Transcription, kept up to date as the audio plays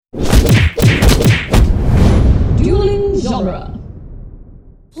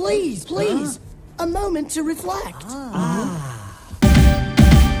Please. A moment to reflect.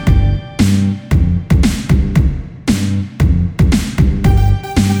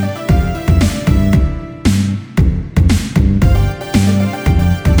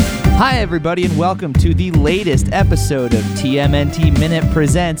 Hi, everybody, and welcome to the latest episode of TMNT Minute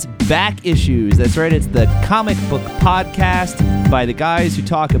Presents Back Issues. That's right, it's the comic book podcast by the guys who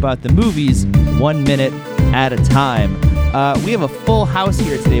talk about the movies 1 minute at a time. We have a full house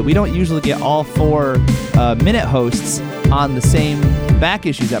here today. We don't usually get all four minute hosts on the same Back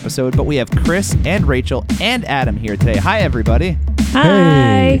Issues episode, but we have Chris and Rachel and Adam here today. Hi, everybody.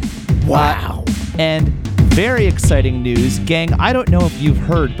 Hi. Hey. Wow. And very exciting news. Gang, I don't know if you've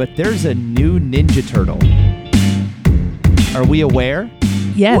heard, but there's a new Ninja Turtle. Are we aware?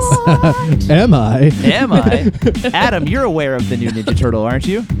 Yes. Am I? Am I? Adam, you're aware of the new Ninja Turtle, aren't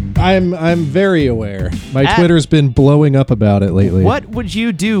you? I'm very aware. My Twitter's been blowing up about it lately. What would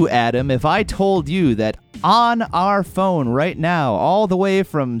you do, Adam, if I told you that on our phone right now, all the way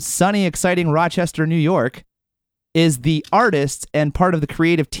from sunny, exciting Rochester, New York, is the artist and part of the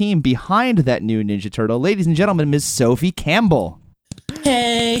creative team behind that new Ninja Turtle? Ladies and gentlemen, Ms. Sophie Campbell.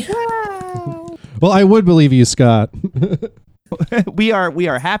 Hey. Well, I would believe you, Scott. We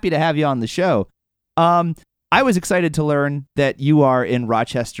are happy to have you on the show. I was excited to learn that you are in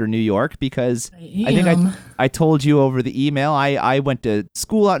Rochester, New York, because I think I told you over the email. I went to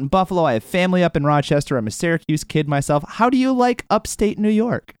school out in Buffalo. I have family up in Rochester. I'm a Syracuse kid myself. How do you like upstate New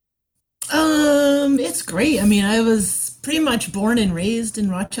York? It's great. I mean, I was pretty much born and raised in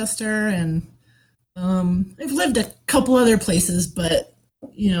Rochester, and I've lived a couple other places, but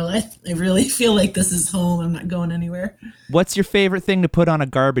I really feel like this is home. I'm not going anywhere. What's your favorite thing to put on a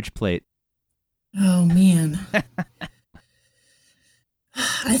garbage plate? Oh man.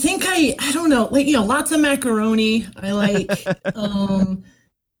 I think I don't know, lots of macaroni. I like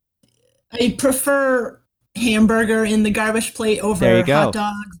I prefer hamburger in the garbage plate over hot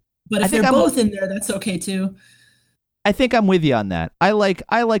dogs. But if they're both in there, that's okay too. I think I'm with you on that. I like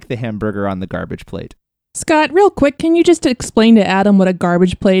the hamburger on the garbage plate. Scott, real quick, can you just explain to Adam what a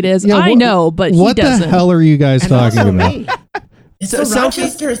garbage plate is? Yeah, I know, but he doesn't. What the hell are you guys talking about? It's a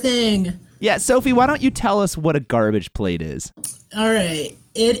Rochester thing. Yeah, Sophie, why don't you tell us what a garbage plate is? All right.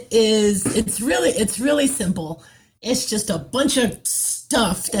 It's really simple. It's just a bunch of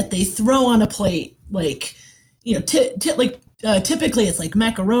stuff that they throw on a plate, typically it's like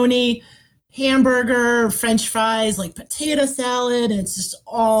macaroni, hamburger, French fries, like potato salad, and it's just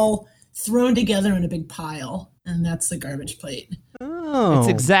all thrown together in a big pile, and that's the garbage plate. Oh, it's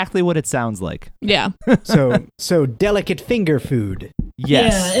exactly what it sounds like. Yeah. so delicate finger food.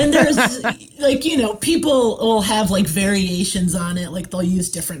 Yes. Yeah, and there's people will have variations on it, like they'll use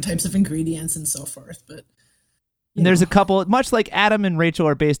different types of ingredients and so forth, but and there's a couple, much like Adam and Rachel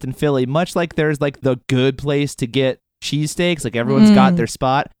are based in Philly, much like there's the good place to get cheesesteaks, like everyone's got their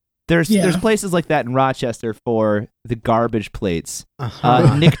spot. There's places like that in Rochester for the garbage plates.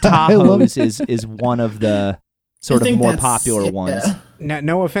 Nick Tahoe's is one of the sort of more popular ones. Now,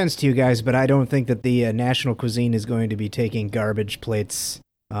 no offense to you guys, but I don't think that the national cuisine is going to be taking garbage plates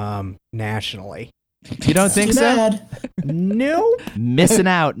nationally. You don't think so? No. Missing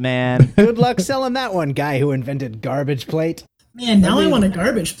out, man. Good luck selling that one, guy who invented garbage plate. Man, now I want a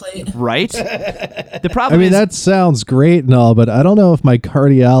garbage plate. Right? The problem is, that sounds great and all, but I don't know if my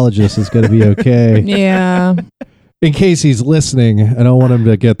cardiologist is going to be okay. Yeah. In case he's listening, I don't want him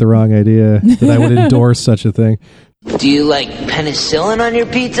to get the wrong idea that I would endorse such a thing. Do you like penicillin on your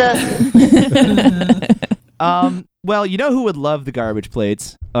pizza? well, you know who would love the garbage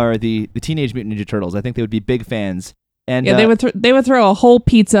plates are the Teenage Mutant Ninja Turtles. I think they would be big fans. And yeah, they would throw a whole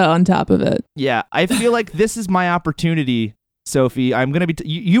pizza on top of it. Yeah, I feel like this is my opportunity, Sophie. I'm going to be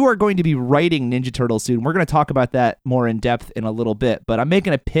you are going to be writing Ninja Turtles soon. We're going to talk about that more in depth in a little bit, but I'm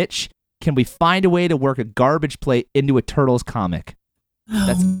making a pitch. Can we find a way to work a garbage plate into a Turtles comic?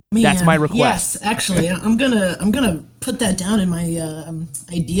 That's my request. Yes, actually, I'm gonna put that down in my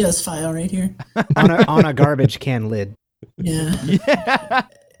ideas file right here. on a garbage can lid. Yeah.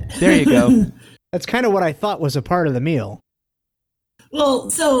 There you go. That's kind of what I thought was a part of the meal.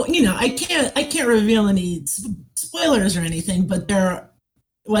 Well, so I can't reveal any spoilers or anything, but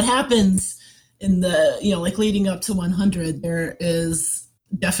what happens in the leading up to 100, there is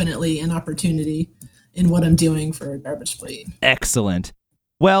definitely an opportunity in what I'm doing for a garbage plate. Excellent.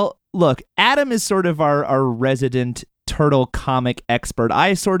 Well, look, Adam is sort of our resident turtle comic expert.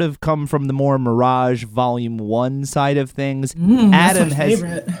 I sort of come from the more Mirage Volume 1 side of things. That's my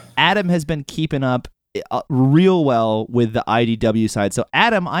favorite. Adam has been keeping up real well with the IDW side. So,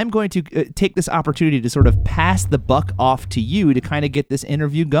 Adam, I'm going to take this opportunity to sort of pass the buck off to you to kind of get this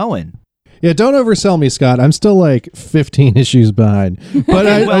interview going. Yeah, don't oversell me, Scott. I'm still like 15 issues behind. But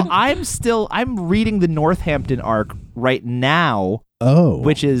I'm reading the Northampton arc right now. Oh.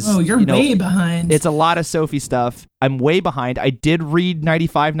 Which is you're way behind. It's a lot of Sophie stuff. I'm way behind. I did read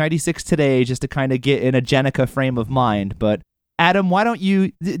 95, 96 today just to kind of get in a Jenica frame of mind. But Adam, why don't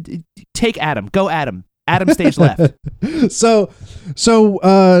you take Adam? Go Adam. Adam stage left. So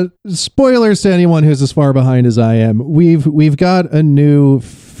spoilers to anyone who's as far behind as I am. We've got a new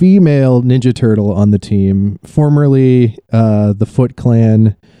female Ninja Turtle on the team, formerly the Foot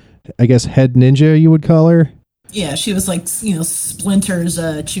Clan, I guess head ninja you would call her. Yeah, she was like, Splinter's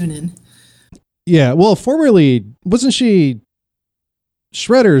Chunin. Yeah, well, formerly, wasn't she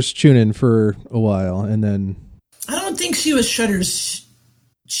Shredder's Chunin for a while, and then... I don't think she was Shredder's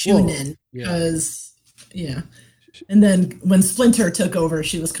Chunin, because, and then when Splinter took over,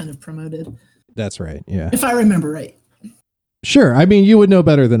 she was kind of promoted. That's right, yeah. If I remember right. Sure, I mean, you would know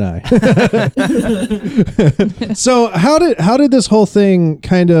better than I. So how did this whole thing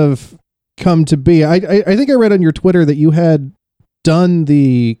kind of come to be? I think I read on your Twitter that you had done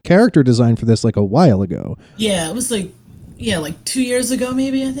the character design for this like a while ago. Yeah, it was like 2 years ago,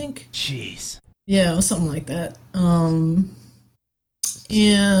 maybe, I think. Jeez. Yeah, it was something like that.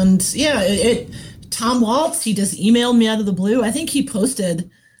 Tom Waltz, he just emailed me out of the blue. I think he posted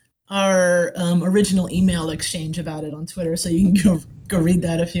our original email exchange about it on Twitter, so you can go read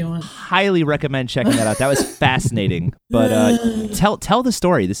that if you want. Highly recommend checking that out. That was fascinating. But tell the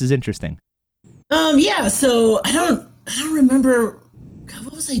story. This is interesting. So I don't remember. God,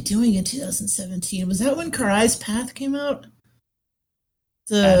 what was I doing in 2017? Was that when Karai's Path came out?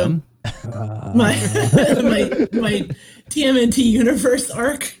 Adam? My TMNT Universe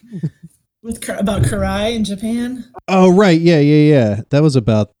arc about Karai in Japan. Oh right, yeah. That was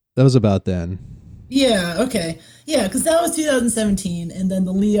about then. Yeah, okay. Yeah, because that was 2017, and then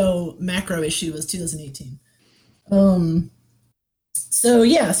the Leo macro issue was 2018. So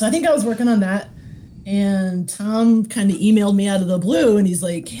I think I was working on that, and Tom kind of emailed me out of the blue, and he's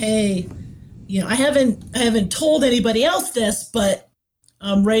like, "Hey, I haven't told anybody else this, but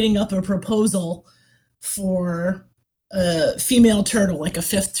I'm writing up a proposal for a female turtle, like a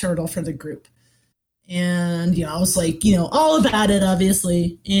fifth turtle for the group." And, I was like, all about it,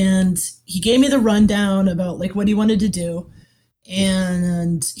 obviously. And he gave me the rundown about like what he wanted to do.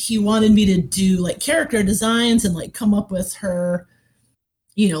 And he wanted me to do like character designs and like come up with her,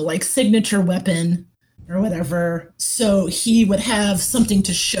 like signature weapon or whatever. So he would have something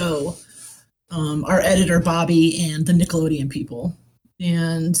to show our editor, Bobby, and the Nickelodeon people.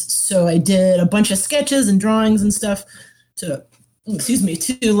 And so I did a bunch of sketches and drawings and stuff to like,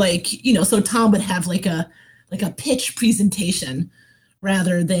 so Tom would have like a pitch presentation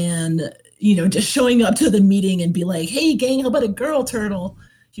rather than, just showing up to the meeting and be like, "Hey gang, how about a girl turtle?"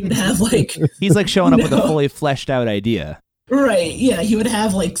 He would have like, he's like showing up with a fully fleshed out idea. Right. Yeah. He would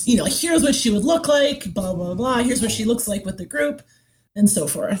have like, here's what she would look like, blah, blah, blah. Here's what she looks like with the group and so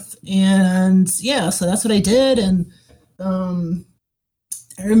forth. And so that's what I did. And,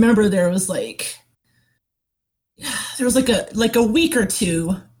 I remember there was like a week or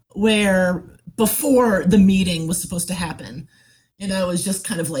two where before the meeting was supposed to happen, and I was just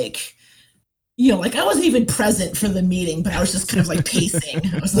kind of like, like I wasn't even present for the meeting, but I was just kind of like pacing.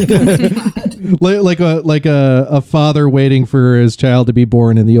 I was like, oh my God. like a father waiting for his child to be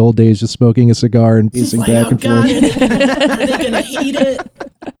born in the old days, just smoking a cigar and pacing like, back and forth. Are they gonna hate it?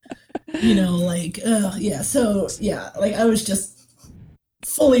 So like I was just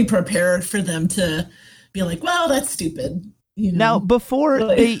fully prepared for them to be like, "Well, that's stupid." Now, before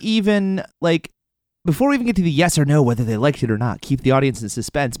we even get to the yes or no, whether they liked it or not, keep the audience in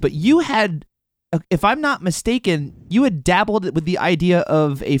suspense. But you had, if I'm not mistaken, you had dabbled with the idea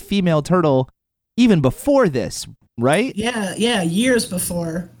of a female turtle even before this, right? Yeah, years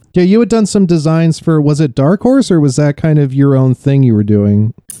before. Yeah, you had done some designs for, was it Dark Horse, or was that kind of your own thing you were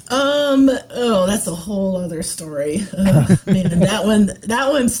doing? That's a whole other story. Man, that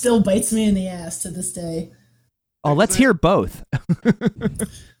one still bites me in the ass to this day. Oh, let's hear both.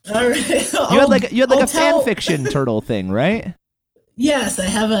 All right. You had a fan fiction turtle thing, right? Yes, I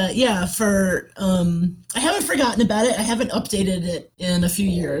have I haven't forgotten about it. I haven't updated it in a few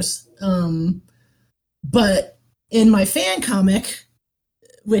years. But in my fan comic,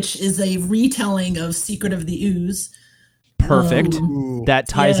 which is a retelling of Secret of the Ooze. Perfect. That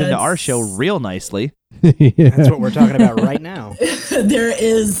ties into our show real nicely. Yeah. That's what we're talking about right now.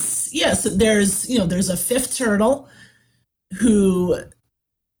 There's a fifth turtle who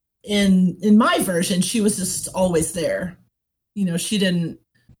in my version, she was just always there. You know, she didn't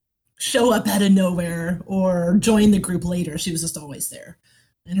show up out of nowhere or join the group later. She was just always there.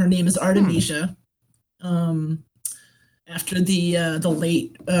 And her name is Artemisia. After the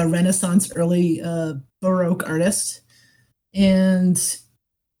late Renaissance, early Baroque artist. And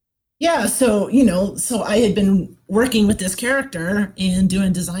yeah, so, you know, so I had been working with this character and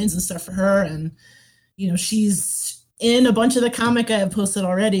doing designs and stuff for her. And, you know, she's in a bunch of the comic I have posted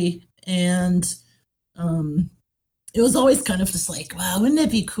already. And it was always kind of just like, wow, wouldn't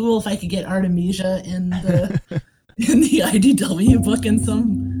it be cool if I could get Artemisia in the in the IDW book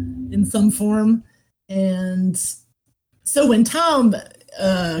in some form? And so when Tom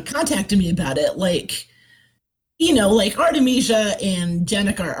contacted me about it, like, you know, like Artemisia and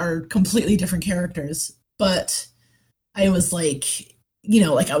Jennifer are completely different characters, but I was like, you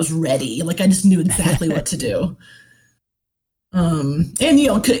know, like I was ready, like I just knew exactly what to do. And you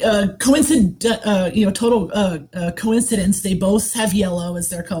know, total coincidence. They both have yellow as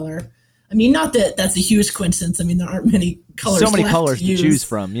their color. I mean, not that that's a huge coincidence. I mean, there aren't many colors. So many left colors to use. choose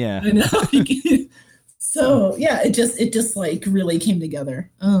from. Yeah. I know. So yeah, it just like really came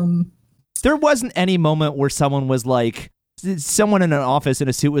together. There wasn't any moment where someone was like, someone in an office in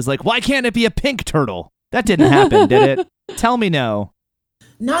a suit was like, why can't it be a pink turtle? That didn't happen, did it? Tell me no.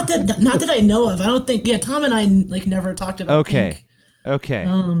 Not that I know of. I don't think. Yeah, Tom and I like never talked about. Pink. Okay.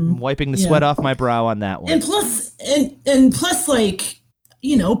 I'm wiping the sweat off my brow on that one. And plus, like,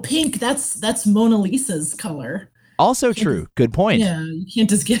 you know, pink. That's Mona Lisa's color. Also true. Good point. Yeah, you can't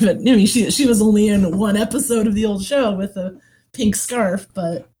just give it. I mean, she was only in one episode of the old show with a pink scarf,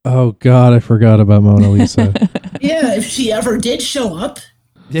 but. Oh God, I forgot about Mona Lisa. Yeah, if she ever did show up,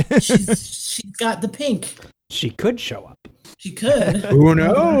 she's got the pink. She could show up. She could. Who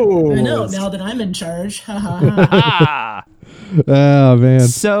knows? I know. Now that I'm in charge. Ha ha ha. Oh man.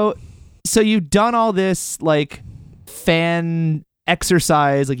 So you've done all this like fan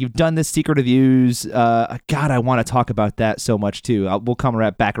exercise, like you've done this Secret of Views. God, I want to talk about that so much too. We'll come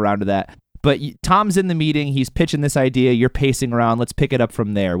back around to that. But Tom's in the meeting. He's pitching this idea. You're pacing around. Let's pick it up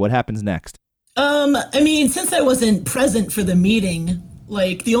from there. What happens next? I mean, since I wasn't present for the meeting,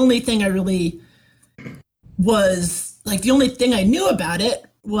 like the only thing I really was like, the only thing I knew about it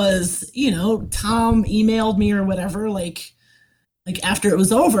was, you know, Tom emailed me or whatever, like after it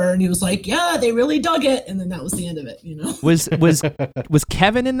was over, and he was like, yeah, they really dug it. And then that was the end of it, you know? Was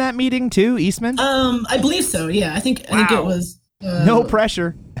Kevin in that meeting too, Eastman? I believe so. Yeah. I think it was. No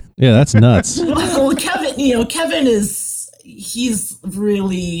pressure. Yeah, that's nuts. Well, Kevin he's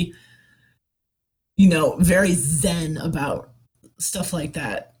really, you know, very zen about stuff like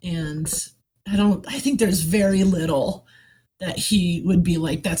that. And I think there's very little that he would be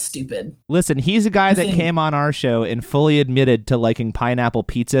like, that's stupid. Listen, he's a guy that came on our show and fully admitted to liking pineapple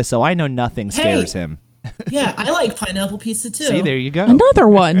pizza, so I know nothing scares him. Yeah, I like pineapple pizza too. See, there you go. Another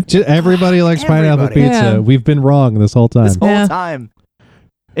one. Everybody likes pineapple pizza. Yeah. We've been wrong this whole time. This whole time.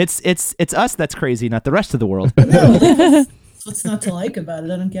 It's us that's crazy, not the rest of the world. No, what's not to like about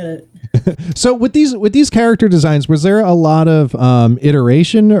it? I don't get it. So with these character designs, was there a lot of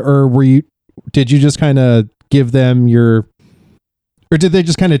iteration, or did you just kind of give them or did they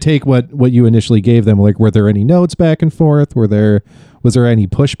just kind of take what you initially gave them? Like, were there any notes back and forth? Was there any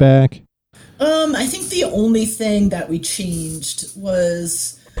pushback? I think the only thing that we changed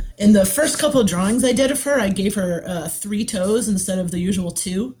was in the first couple of drawings I did of her, I gave her 3 toes instead of the usual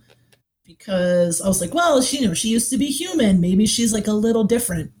 2, because I was like, well, she used to be human. Maybe she's like a little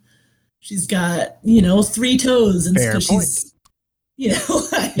different. She's got, 3 toes, and fair point. She's,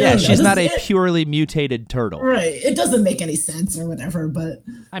 she's not a purely mutated turtle. Right. It doesn't make any sense or whatever, but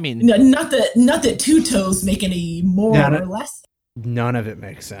I mean, not that 2 toes make any more or less. None of it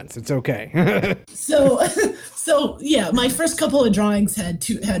makes sense. It's okay. So yeah, my first couple of drawings had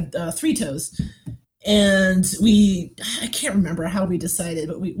 3 toes, and I can't remember how we decided,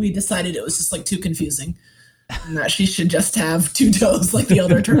 but we decided it was just like too confusing, and that she should just have 2 toes like the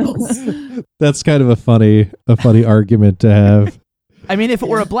other turtles. That's kind of a funny argument to have. I mean, if it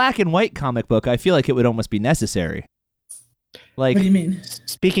were a black and white comic book, I feel like it would almost be necessary. Like, what do you mean?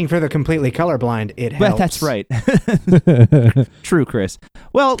 Speaking for the completely colorblind, it helps. Well, that's right. True, Chris.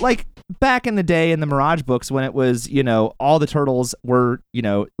 Well, like back in the day in the Mirage books, when it was, all the turtles were,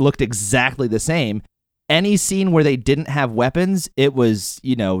 looked exactly the same. Any scene where they didn't have weapons, it was,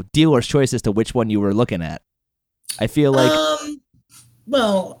 dealer's choice as to which one you were looking at. I feel like.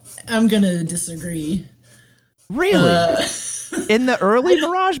 Well, I'm gonna disagree. Really? In the early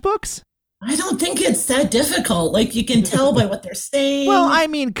Mirage books? I don't think it's that difficult. Like, you can tell by what they're saying. Well, I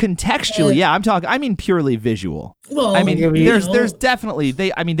mean contextually, yeah. I mean purely visual. Well, I mean, you know, there's definitely they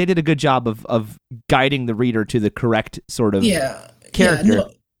did a good job of guiding the reader to the correct sort of character.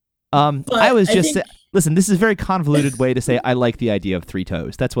 But I was I just think- listen. This is a very convoluted way to say I like the idea of three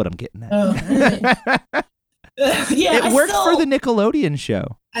toes. That's what I'm getting at. Oh, right. Yeah, It worked for the Nickelodeon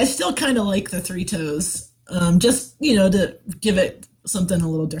show. I still kind of like the three toes, just to give it something a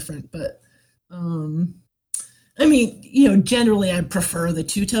little different. But I mean, generally I prefer the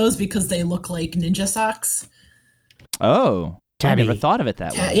two toes because they look like ninja socks. Oh, Tabby. I never thought of it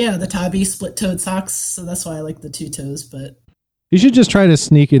that way. Yeah, the Tabby split-toed socks. So that's why I like the two toes. But You should just try to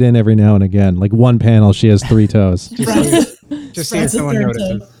sneak it in every now and again. Like one panel, she has 3 toes. Just see if Sprouts a someone third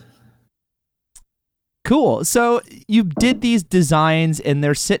notices. toe. Cool. So you did these designs, and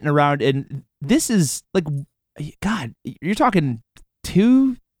they're sitting around, and this is like, God, you're talking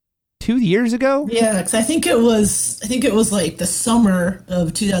two years ago. Yeah, because I think it was like the summer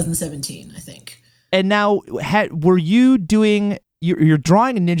of 2017. I think. And now, were you doing? You're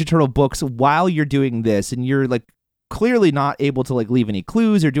drawing Ninja Turtle books while you're doing this, and you're like clearly not able to like leave any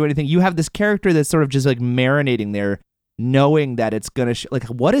clues or do anything. You have this character that's sort of just like marinating there, knowing that it's gonna like.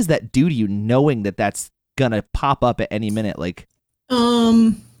 What does that do to you, knowing that that's gonna pop up at any minute? Like,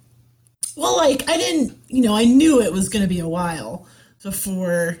 Well, like I didn't, I knew it was going to be a while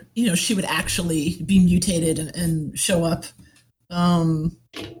before, she would actually be mutated and show up. But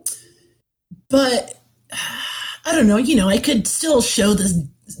I don't know, I could still show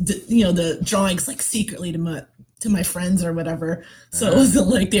the drawings like secretly to my friends or whatever. So it wasn't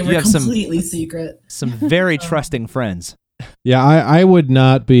like they were completely secret. some very trusting friends. Yeah, I would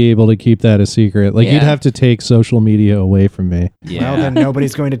not be able to keep that a secret. Like, you'd have to take social media away from me. Yeah. Well, then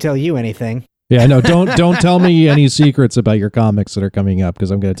nobody's going to tell you anything. Yeah, no, don't tell me any secrets about your comics that are coming up, because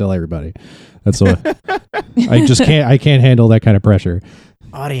I'm going to tell everybody. That's what I can't handle that kind of pressure.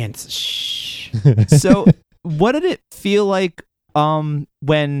 Audience, shh. So what did it feel like when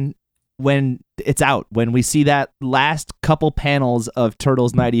it's out, when we see that last couple panels of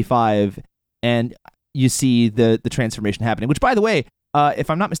Turtles 95 and you see the transformation happening, which, by the way, if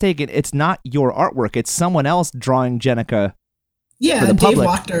I'm not mistaken, it's not your artwork, it's someone else drawing Jennika. Yeah, for the Dave public.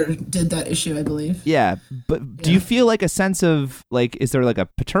 Wachter did that issue, I believe. Yeah, but do you feel like a sense of like, is there like a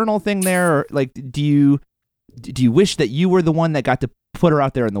paternal thing there, or like do you wish that you were the one that got to put her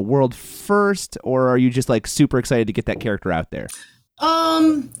out there in the world first, or are you just like super excited to get that character out there?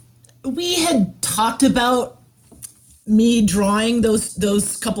 We had talked about me drawing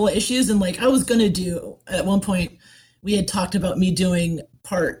those couple of issues, and like I was gonna do at one point, we had talked about me doing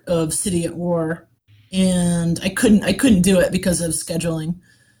part of City at War, and I couldn't do it because of scheduling.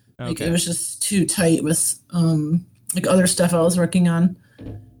 Like it was just too tight with like other stuff I was working on.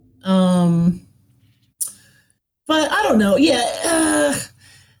 But I don't know. Yeah,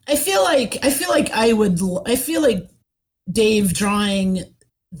 I feel like Dave drawing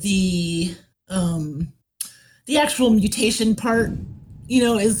the actual mutation part,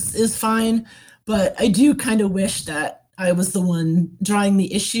 is fine. But I do kind of wish that I was the one drawing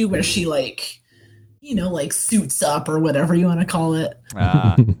the issue where she like suits up or whatever you want to call it.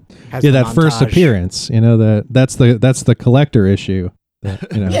 Has Yeah, the that first montage. appearance, that's the collector issue.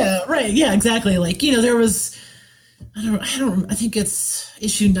 Yeah, right. Yeah, exactly. Like, there was, I think it's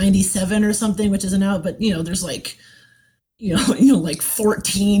issue 97 or something, which isn't out, but there's like, like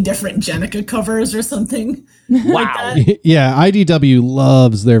 14 different Jennika covers or something. Wow. Yeah, IDW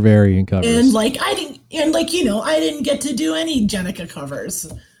loves their variant covers. And like, I didn't get to do any Jennika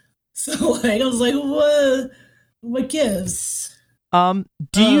covers. So like, I was like, what gives? Do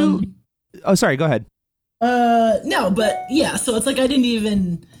you? Oh, sorry. Go ahead. No, but yeah, so it's like I didn't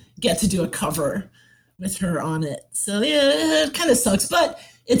even get to do a cover with her on it. So yeah, it kind of sucks, but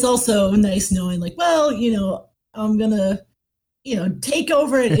it's also nice knowing like, well, I'm gonna, take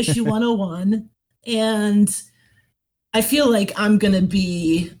over at issue 101, and I feel like I'm gonna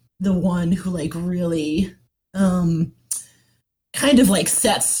be the one who like really kind of like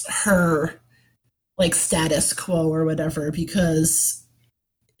sets her like status quo or whatever, because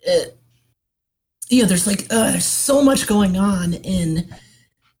there's like there's so much going on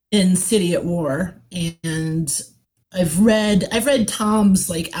in City at War, and I've read Tom's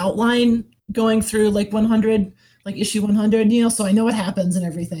like outline going through like 100, like issue 100, so I know what happens and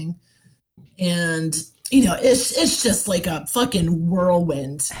everything, and it's just like a fucking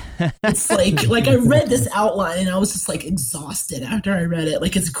whirlwind. It's like I read this outline and I was just like exhausted after I read it.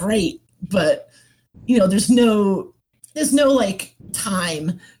 Like it's great, but there's no like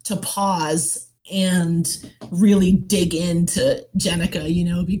time to pause and really dig into Jenica, you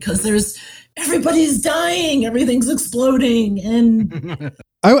know, because everybody's dying, everything's exploding, and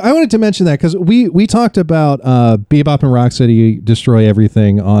I wanted to mention that because we talked about Bebop and Rocksteady Destroy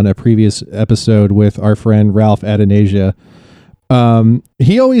Everything on a previous episode with our friend Ralph Adanasia.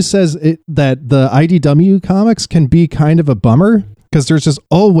 He always says that the IDW comics can be kind of a bummer because there's just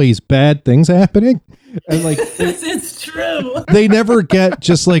always bad things happening. And like it's true. They never get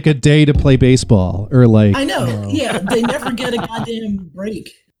just like a day to play baseball or like I know. Yeah, they never get a goddamn break.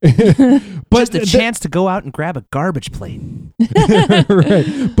 But just a chance to go out and grab a garbage plate.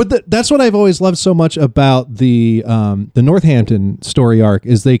 Right. But that's what I've always loved so much about the Northampton story arc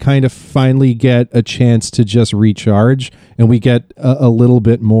is they kind of finally get a chance to just recharge, and we get a little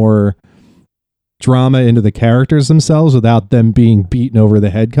bit more drama into the characters themselves without them being beaten over the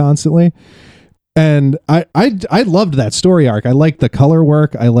head constantly. And I loved that story arc. I like the color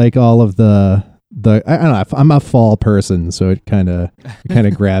work. I like all of the I don't know. I'm a fall person, so it kind of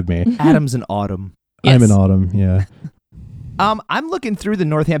grabbed me. Adam's in autumn. I'm in autumn. Yeah. I'm looking through the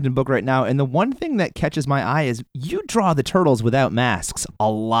Northampton book right now, and the one thing that catches my eye is you draw the turtles without masks a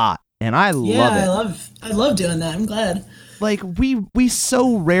lot, and I love it. I love doing that. I'm glad. Like we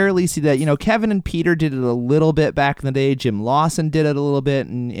so rarely see that. You know, Kevin and Peter did it a little bit back in the day. Jim Lawson did it a little bit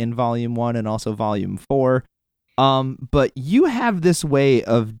in Volume 1 and also Volume 4. But you have this way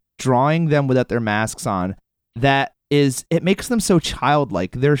of drawing them without their masks on that it makes them so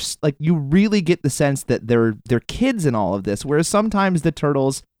childlike. They're like, you really get the sense that they're kids in all of this, whereas sometimes the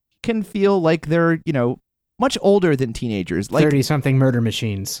turtles can feel like they're, you know, much older than teenagers. Like 30-something murder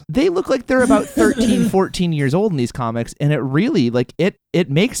machines. They look like they're about 13, 14 years old in these comics, and it really, like,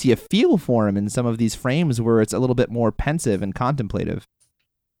 it makes you feel for them in some of these frames where it's a little bit more pensive and contemplative.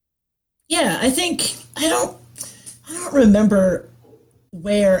 Yeah, I think I don't remember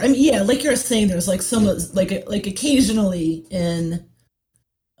where. I mean, yeah, like you're saying, there's like some like occasionally in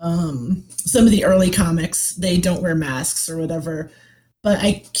some of the early comics they don't wear masks or whatever, but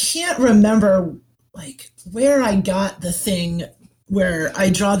I can't remember like where I got the thing where I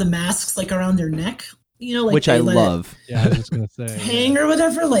draw the masks like around their neck, you know, like which I love. Yeah, I was just gonna say hang or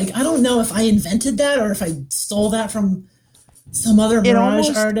whatever. Like I don't know if I invented that or if I stole that from some other Mirage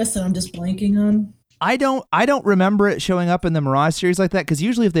artist that I'm just blanking on. I don't remember it showing up in the Mirage series like that, because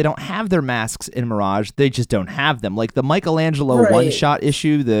usually if they don't have their masks in Mirage, they just don't have them. Like the Michelangelo one-shot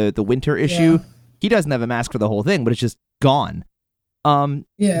issue, the winter issue, he doesn't have a mask for the whole thing, but it's just gone.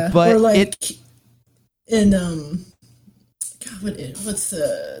 Yeah, but or like in what's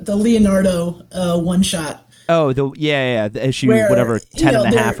the Leonardo one-shot? Oh, the issue where, whatever 10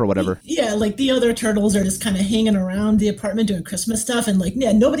 and a half or whatever. Yeah, like the other turtles are just kind of hanging around the apartment doing Christmas stuff, and like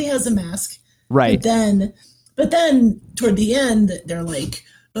nobody has a mask. Right. But then toward the end, they're like,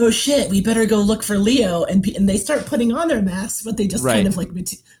 "Oh shit, we better go look for Leo," and they start putting on their masks, but they just kind of like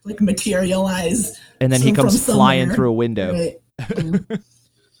materialize. And then he comes flying through a window. Right.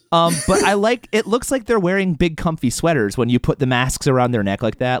 But it looks like they're wearing big comfy sweaters when you put the masks around their neck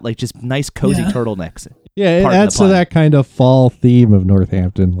like that, like just nice cozy turtlenecks. Yeah, it adds to that kind of fall theme of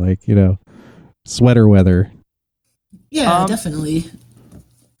Northampton, like, you know, sweater weather. Yeah, definitely.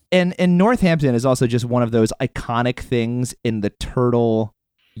 And Northampton is also just one of those iconic things in the turtle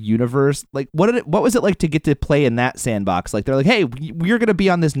universe. Like, what was it like to get to play in that sandbox? Like, they're like, hey, we're going to be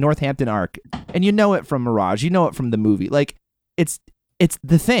on this Northampton arc. And you know it from Mirage. You know it from the movie. Like, it's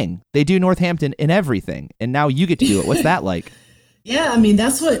the thing. They do Northampton in everything. And now you get to do it. What's that like? Yeah, I mean,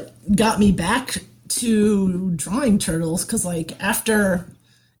 that's what got me back to drawing turtles. Because, like, after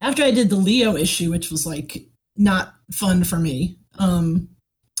I did the Leo issue, which was, like, not fun for me,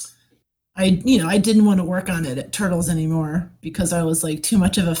 I didn't want to work on it at Turtles anymore because I was like too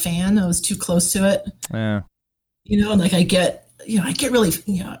much of a fan. I was too close to it. Yeah. You know, and like I get really,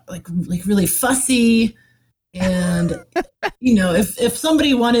 like really fussy. And, if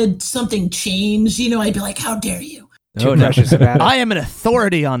somebody wanted something changed, I'd be like, how dare you? Too precious about it. I am an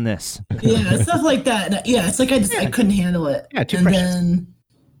authority on this. Yeah, stuff like that. Yeah, it's like I couldn't handle it. Yeah, too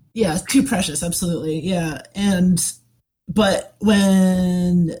precious. Too precious, absolutely. Yeah. But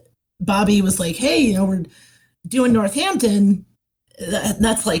when Bobby was like, hey, we're doing Northampton,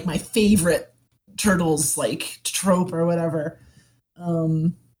 that's like my favorite Turtles like trope or whatever.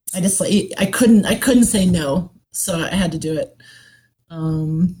 I just I couldn't say no, so I had to do it.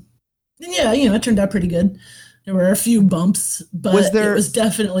 And yeah, it turned out pretty good. There were a few bumps, but it was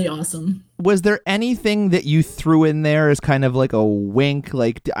definitely awesome. Was there anything that you threw in there as kind of like a wink?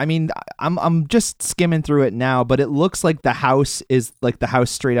 Like, I mean, I'm just skimming through it now, but it looks like the house is like the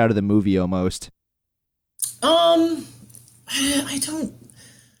house straight out of the movie almost. I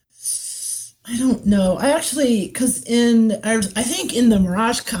I don't know. I actually, because I think in the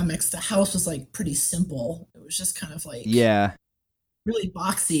Mirage comics, the house was like pretty simple. It was just kind of like Yeah. really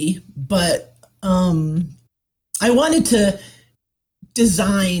boxy. But I wanted to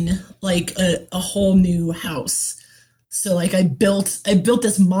design like a whole new house. So like I built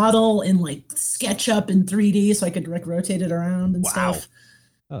this model in like SketchUp in 3D, so I could like rotate it around and stuff.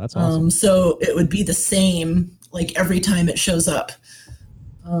 Oh, that's awesome. So it would be the same like every time it shows up.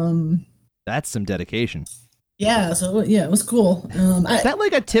 That's some dedication. Yeah, so yeah, it was cool. Is that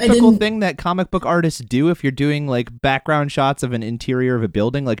like a typical thing that comic book artists do if you're doing like background shots of an interior of a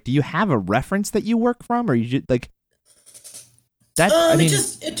building? Like, do you have a reference that you work from, or you just like that? I mean,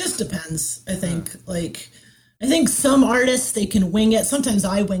 it just depends. I think I think some artists they can wing it. Sometimes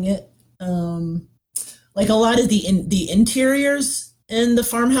I wing it. Like a lot of the interiors in the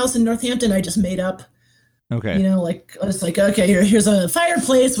farmhouse in Northampton, I just made up. okay. You know, like I was like, okay, here's a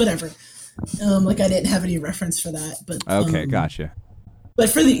fireplace, whatever. Like I didn't have any reference for that, but Okay, gotcha. But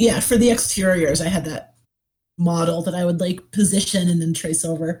for the exteriors, I had that model that I would like position and then trace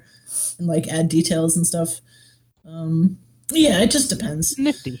over and like add details and stuff. Yeah, it just depends.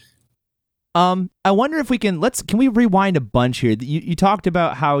 Nifty. I wonder if we can we rewind a bunch here. You talked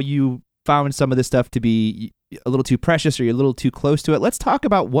about how you found some of this stuff to be a little too precious or you're a little too close to it. Let's talk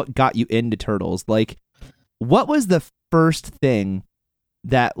about what got you into Turtles. Like, what was the first thing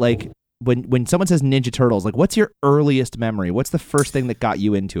that like when someone says Ninja Turtles, like what's your earliest memory? What's the first thing that got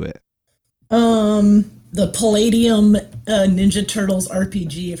you into it? The Palladium Ninja Turtles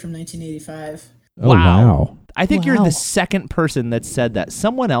RPG from 1985. Oh, wow. I think you're Wow. the second person that said that.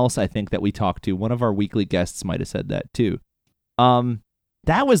 Someone else I think that we talked to, one of our weekly guests might have said that too.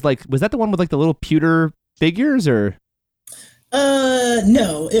 That was that the one with like the little pewter figures or?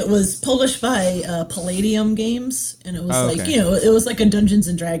 No, it was published by Palladium Games, and it was like, you know, it was like a Dungeons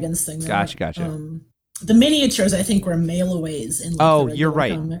and Dragons thing. Gotcha. The miniatures, I think, were mail-aways in like, the you're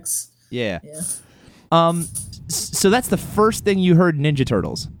right. comics. Yeah. Yeah. So that's the first thing you heard Ninja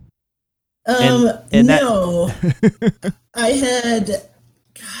Turtles. No. That... I had,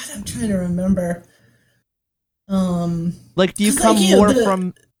 God, I'm trying to remember. Like, do you 'cause, come like, you know, more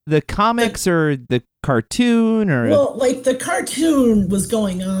from the comics or the cartoon or? Well, like the cartoon was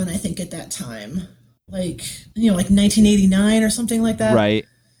going on, I think, at that time, like, you know, like 1989 or something like that. Right.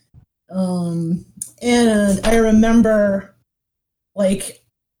 And I remember, like,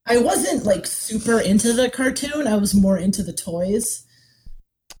 I wasn't like super into the cartoon. I was more into the toys.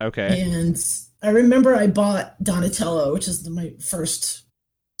 Okay. And I remember I bought Donatello, which is my first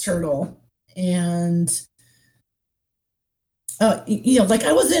turtle, and you know, like I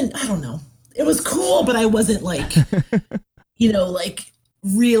don't know. It was cool, but I wasn't like, you know, like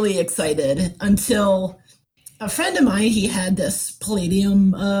really excited until a friend of mine, he had this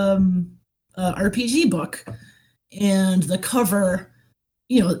Palladium RPG book, and the cover,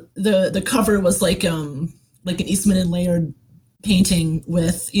 you know, the cover was like an Eastman and Laird painting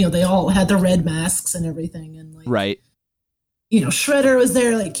with, you know, they all had the red masks and everything, and like, Right. you know, Shredder was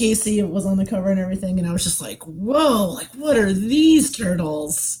there, like Casey was on the cover and everything, and I was just like, whoa, like what are these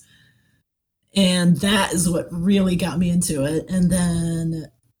turtles? And that is what really got me into it. And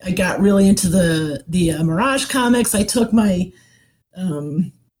then I got really into the Mirage comics. I took my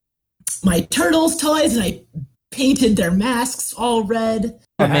my Turtles toys and I painted their masks all red.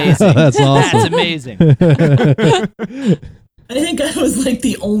 Amazing. That's awesome. That's amazing. I think I was like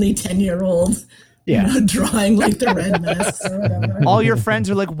the only 10-year-old, you know, drawing like the red masks or whatever. All your friends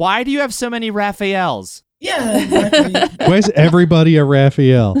are like, why do you have so many Raphaels? Yeah, exactly. Why is everybody a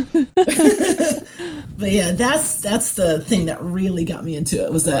Raphael? But yeah, that's the thing that really got me into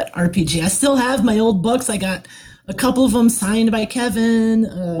it, was that RPG. I still have my old books. I got a couple of them signed by Kevin.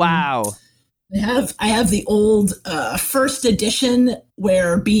 Wow. I have the old first edition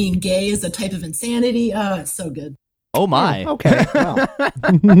where being gay is a type of insanity. It's so good. Oh my. Okay. Well,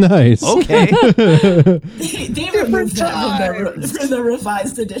 Nice. Okay. They removed that from the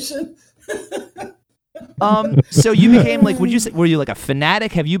revised edition. So you became like, were you like a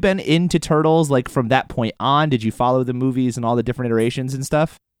fanatic? Have you been into Turtles like from that point on? Did you follow the movies and all the different iterations and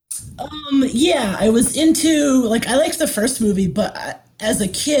stuff? Yeah, I was into, like, I liked the first movie, but as a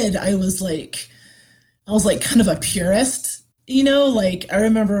kid, I was like kind of a purist, you know? Like, I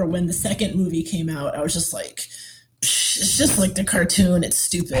remember when the second movie came out, I was just like, it's just like the cartoon. It's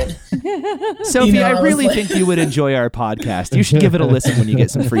stupid. Sophie, You know, I I was really like- think you would enjoy our podcast. You should give it a listen when you get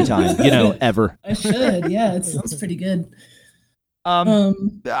some free time, you know, ever. I should. Yeah, it sounds pretty good. A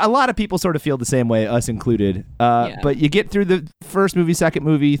lot of people sort of feel the same way, us included. But you get through the first movie, second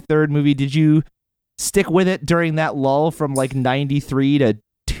movie, third movie. Did you stick with it during that lull from like 93 to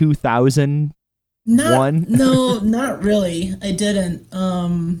 2000 one? No, not really. I didn't.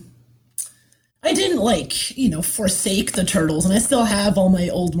 I didn't forsake the Turtles, and I still have all my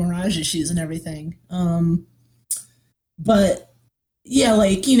old Mirage issues and everything. But yeah,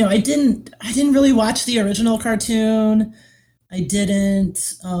 I didn't really watch the original cartoon. I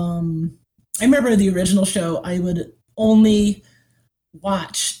didn't. I remember the original show. I would only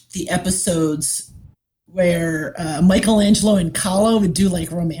watch the episodes where Michelangelo and Kala would do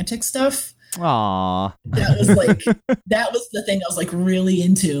romantic stuff. Aww. That was the thing I was really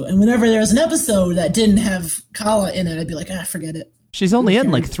into. And whenever there was an episode that didn't have Kala in it, I'd be like, forget it. She's only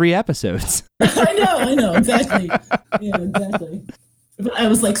in 3 episodes. I know, exactly. Yeah, exactly. But I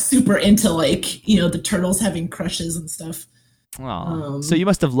was super into the Turtles having crushes and stuff. Aww. So you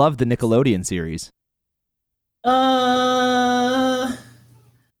must have loved the Nickelodeon series. I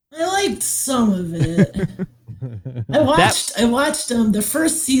liked some of it. I watched the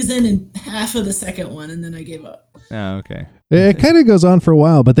first season and half of the second one, and then I gave up. Oh, okay. It kind of goes on for a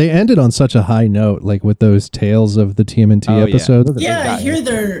while, but they ended on such a high note, with those Tales of the TMNT episodes. Yeah, I hear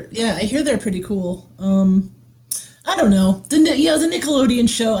they're pretty cool. I don't know. The Nickelodeon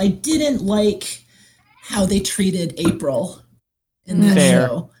show, I didn't like how they treated April in that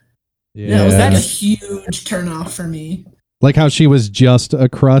show. Yeah. That was a huge turnoff for me. Like how she was just a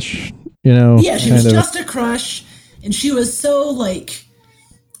crush, Yeah, she was just a crush, and she was so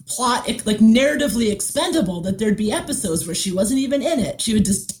narratively expendable that there'd be episodes where she wasn't even in it. She would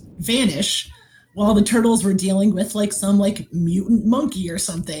just vanish while the Turtles were dealing with some mutant monkey or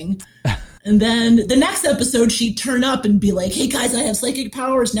something. And then the next episode, she'd turn up and be like, "Hey guys, I have psychic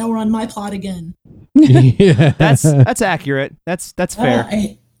powers. Now we're on my plot again." Yeah, that's accurate. That's fair.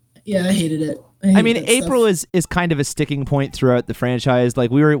 I hated it. I mean, April is kind of a sticking point throughout the franchise.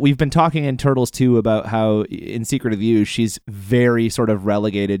 We've been talking in Turtles 2 about how in Secret of You she's very sort of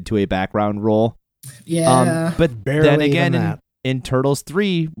relegated to a background role. Yeah. But Barely then again even that. in Turtles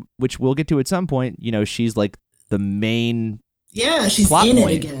 3, which we'll get to at some point, she's the main she's plot in point.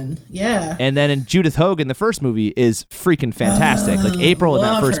 it again. Yeah. And then in Judith Hogan, the first movie is freaking fantastic. April in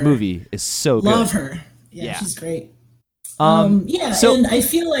that love first her. movie is so good. Love her. Yeah, Yeah. she's great. So- and I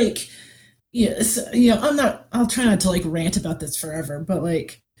feel I'll try not to rant about this forever, but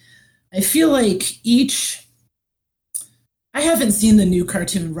I feel I haven't seen the new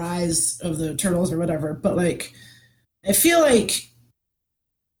cartoon Rise of the Turtles or whatever, but I feel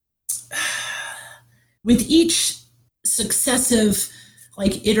with each successive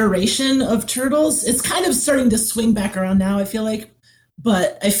iteration of Turtles, it's kind of starting to swing back around now, I feel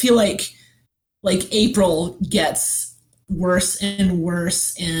but I feel like April gets worse and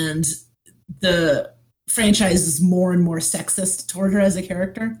worse, and the franchise is more and more sexist toward her as a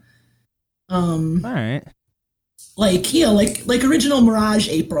character. All right. Original Mirage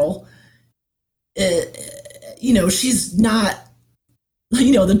April, she's not,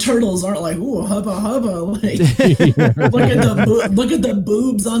 the Turtles aren't ooh, hubba hubba, look at the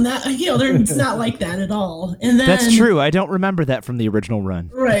boobs on that, it's not like that at all. And then That's true. I don't remember that from the original run.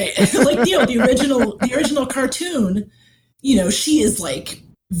 right, the original cartoon, she is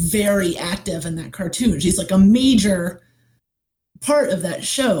very active in that cartoon. She's a major part of that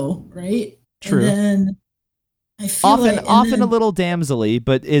show, right? True. And then I feel often a little damsel-y,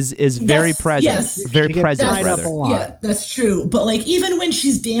 but is very Yes, present. yes. Very She gets present, tied up rather. a lot. Yeah, that's true. But even when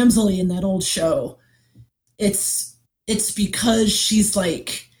she's damsel-y in that old show, it's because she's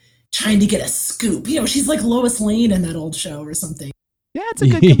trying to get a scoop. She's Lois Lane in that old show or something. Yeah, it's a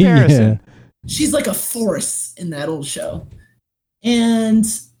good comparison. She's a force in that old show. And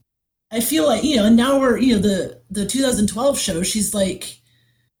I feel and now we're, the 2012 show, she's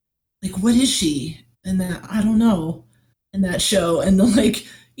what is she in that? I don't know, in that show. And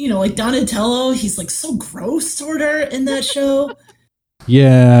Donatello, he's so gross toward her in that show.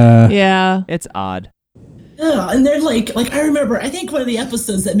 Yeah. Yeah. It's odd. And they're I remember, I think one of the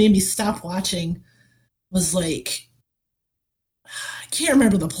episodes that made me stop watching was I can't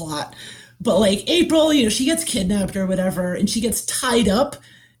remember the plot, but April, she gets kidnapped or whatever, and she gets tied up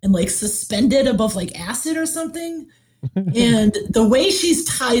and suspended above acid or something. And the way she's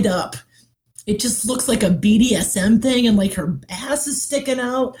tied up, it just looks like a BDSM thing, and her ass is sticking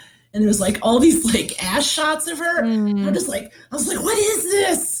out, and there's all these ass shots of her. I'm just I was what is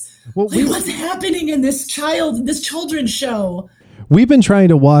this? Well, What's happening in this children's show? we've been trying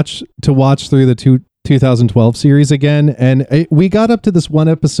to watch through the 2012 series again, and we got up to this one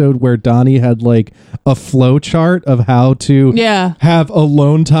episode where Donnie had a flow chart of how to have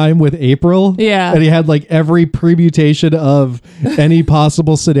alone time with April. Yeah. And he had every permutation of any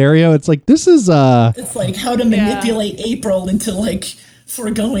possible scenario. It's this is It's how to manipulate April into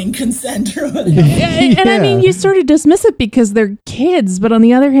foregoing consent or whatever. Yeah, and I mean, you sort of dismiss it because they're kids, but on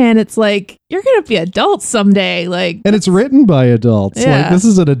the other hand, it's like you're gonna be adults someday. Like, And it's written by adults. Like, Yeah. this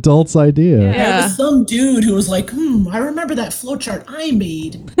is an adult's idea. There yeah, was some dude who was like, I remember that flowchart I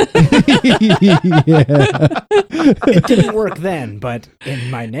made. Yeah. It didn't work then, but in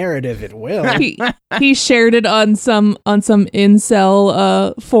my narrative, it will. he shared it on some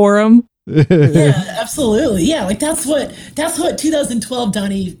incel forum. Yeah, absolutely. Yeah, like that's what 2012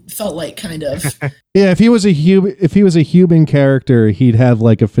 Donnie felt like, kind of. Yeah, if he was a human character, he'd have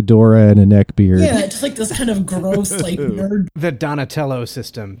like a fedora and a neck beard. Yeah, just like this kind of gross, like nerd. The Donatello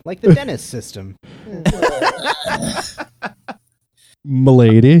system, like the Dennis system.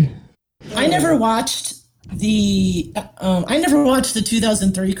 Milady. I never watched the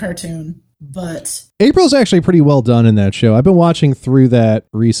 2003 cartoon, but April's actually pretty well done in that show. I've been watching through that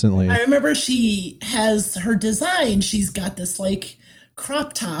recently. I remember she has her design. She's got this like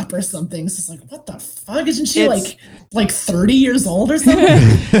crop top or something. So it's like, what the fuck? Isn't she like 30 years old or something?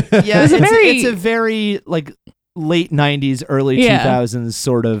 Yeah, It's it's a very like late 90s, early Yeah. 2000s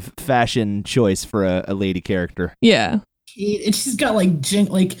sort of fashion choice for a lady character. Yeah, And she's got like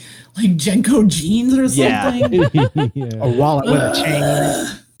Jenko jeans or something. Yeah. A wallet with a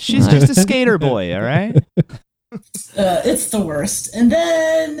chain. She's just a skater boy, all right? It's the worst. And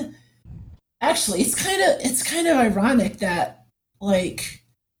then actually it's kind of ironic that like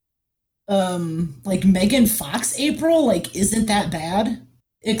Megan Fox April like isn't that bad,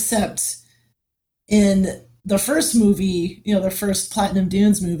 except in the first movie, the first Platinum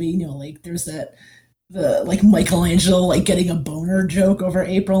Dunes movie, like there's the like Michelangelo like getting a boner joke over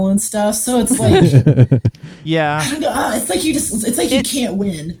April and stuff. So it's like Yeah. it's like you can't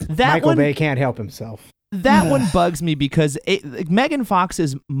win. That Michael one Bay can't help himself. That one bugs me because Megan Fox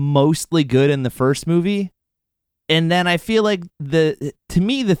is mostly good in the first movie. And then I feel like the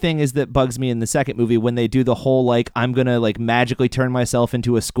thing is that bugs me in the second movie when they do the whole like I'm gonna like magically turn myself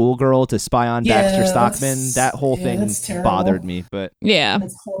into a schoolgirl to spy on Baxter Stockman. That whole thing that's terrible. bothered me. But yeah.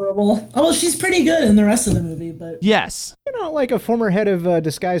 It's horrible. Oh, well, she's pretty good in the rest of the movie, but yes, Like a former head of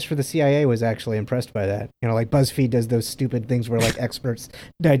disguise for the CIA was actually impressed by that. Like BuzzFeed does those stupid things where like experts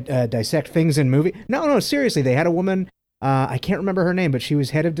dissect things in movie. No, seriously, they had a woman. I can't remember her name, but she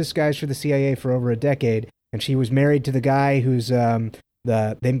was head of disguise for the CIA for over a decade, and she was married to the guy who's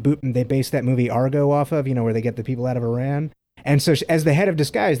they based that movie Argo off of. Where they get the people out of Iran. And so as the head of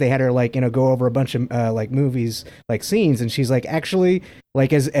disguise, they had her like, go over a bunch of like movies, like scenes. And she's like, actually,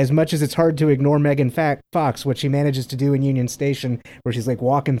 like as much as it's hard to ignore Megan Fox, what she manages to do in Union Station, where she's like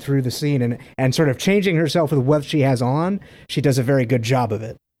walking through the scene and sort of changing herself with what she has on, she does a very good job of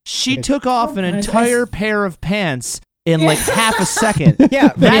it. she took off an entire pair of pants in like half a second.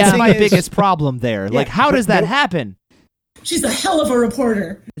 Yeah. That's my biggest problem there. Like, how does that happen? she's a hell of a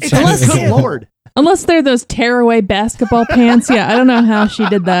reporter. Good Lord. Unless they're those tearaway basketball pants. Yeah, I don't know how she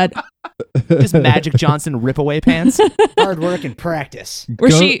did that. Just Magic Johnson rip-away pants. Hard work and practice.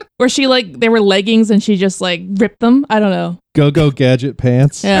 Were she like they were leggings and she just like ripped them? I don't know. Go gadget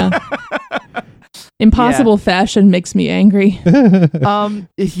pants. Yeah. Impossible fashion makes me angry.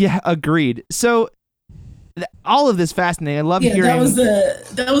 Yeah, agreed. So all of this fascinating. I love hearing.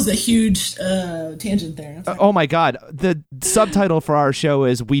 That was a huge tangent there. Oh my God. The subtitle for our show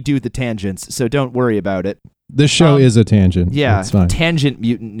is We Do the Tangents, so don't worry about it. This show is a tangent. Yeah, That's fine. Tangent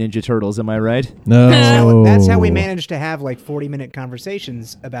Mutant Ninja Turtles, am I right? No. That's how we managed to have like 40-minute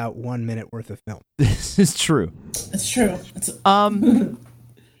conversations about 1 minute worth of film. This is true. It's true.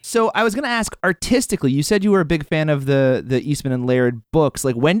 So I was going to ask, artistically, you said you were a big fan of the Eastman and Laird books.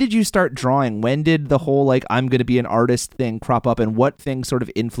 Like, when did you start drawing? When did the whole, like, I'm going to be an artist thing crop up? And what thing sort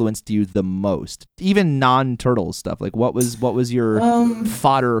of influenced you the most? Even non-Turtles stuff. Like, what was your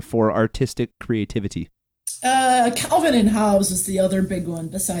fodder for artistic creativity? Calvin and Hobbes was the other big one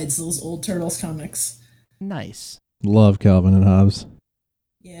besides those old Turtles comics. Nice. Love Calvin and Hobbes.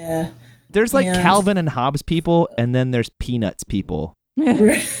 Yeah. There's, like, Yeah. Calvin and Hobbes people, and then there's Peanuts people.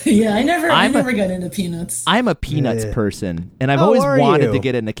 Yeah, I never got into Peanuts. I'm a Peanuts person, and I've Oh, always are wanted you? to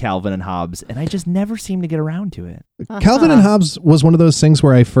get into Calvin and Hobbes, and I just never seem to get around to it. Calvin and Hobbes was one of those things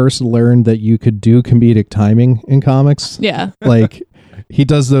where I first learned that you could do comedic timing in comics. Yeah. Like, he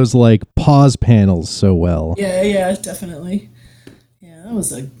does those, like, pause panels so well. Yeah, definitely. Yeah,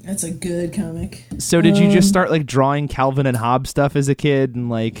 that's a good comic. So did you just start like drawing Calvin and Hobbes stuff as a kid, and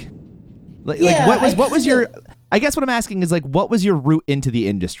like Yeah, what was your? I guess what I'm asking is like, what was your route into the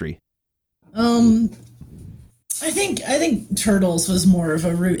industry? I think Turtles was more of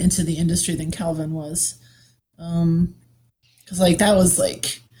a route into the industry than Calvin was. Because like that was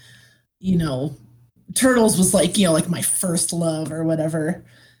like, Turtles was like, like my first love or whatever.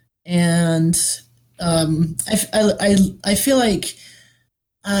 And I feel like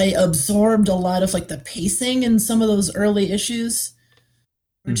I absorbed a lot of like the pacing in some of those early issues.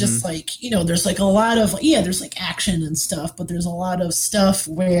 Just like, there's like a lot of, there's like action and stuff, but there's a lot of stuff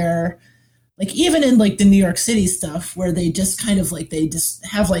where, like, even in like the New York City stuff, where they just kind of like, they just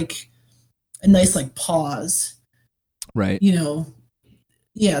have like a nice like pause. Right.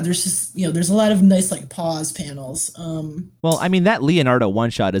 There's just, there's a lot of nice like pause panels. Well, I mean, that Leonardo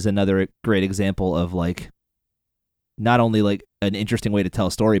one shot is another great example of like, not only like an interesting way to tell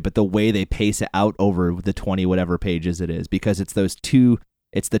a story, but the way they pace it out over the 20 whatever pages it is, because it's those two.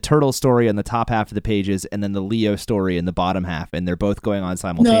 It's the turtle story on the top half of the pages, and then the Leo story in the bottom half, and they're both going on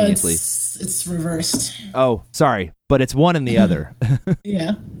simultaneously. No, it's reversed. Oh, sorry, but it's one and the other.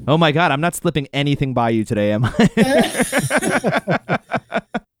 Yeah. Oh my God, I'm not slipping anything by you today, am I?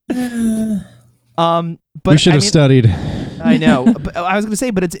 But we should have studied. I know, but I was going to say,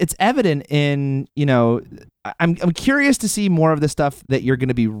 but it's evident in I'm curious to see more of the stuff that you're going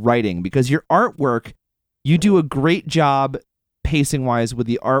to be writing, because your artwork, you do a great job pacing wise with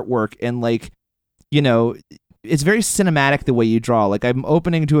the artwork, and like, it's very cinematic the way you draw. Like, I'm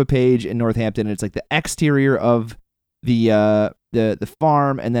opening to a page in Northampton, and it's like the exterior of the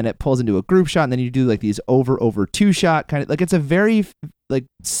farm, and then it pulls into a group shot, and then you do like these over two shot kind of, like, it's a very like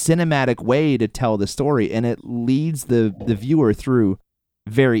cinematic way to tell the story, and it leads the viewer through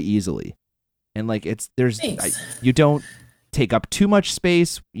very easily. And like, you don't take up too much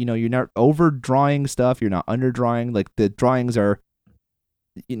space, you're not over drawing stuff, you're not under drawing. Like, the drawings are,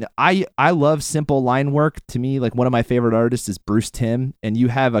 I love simple line work. To me, like, one of my favorite artists is Bruce Timm, and you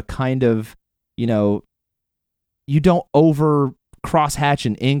have a kind of, you don't over cross hatch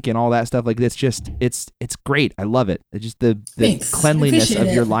and ink and all that stuff. Like, it's just, it's great. I love it. It's just the cleanliness of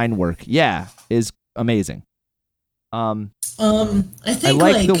your line work. Yeah, is amazing. I think I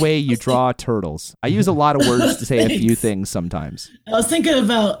like the way you draw turtles. I use a lot of words to say a few things sometimes. I was thinking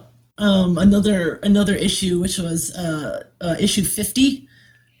about another issue, which was issue 50,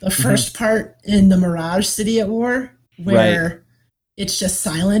 the first part in the Mirage City at War, where it's just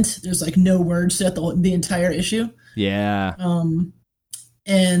silent. There's like no words throughout the entire issue. Yeah.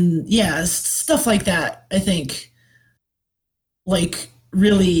 And yeah, stuff like that, I think, like,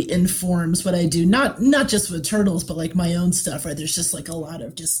 really informs what I do. Not just with turtles, but like my own stuff, right? There's just like a lot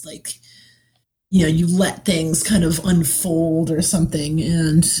of just like, you let things kind of unfold or something,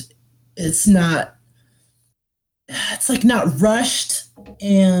 and it's like not rushed,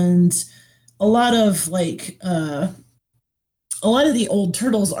 and a lot of the old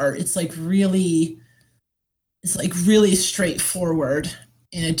Turtles art, it's like really straightforward,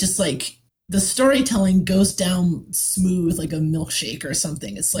 and it just like, the storytelling goes down smooth like a milkshake or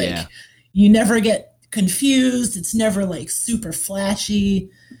something. It's like, you never get confused. It's never like super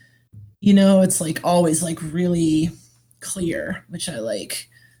flashy. It's like always like really clear, which I like.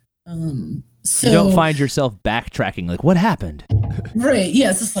 So you don't find yourself backtracking, like, what happened? Right. Yeah.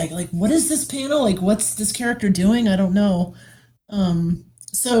 It's just like, what is this panel? Like, what's this character doing? I don't know.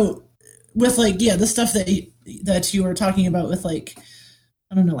 So with like, the stuff that you were talking about with like,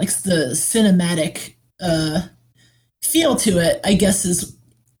 I don't know, like the cinematic feel to it, I guess is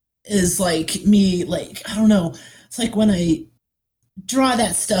like me, like, I don't know. It's like when I draw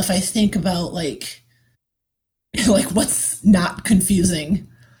that stuff, I think about like what's not confusing.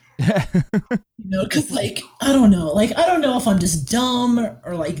 Because like, I don't know if I'm just dumb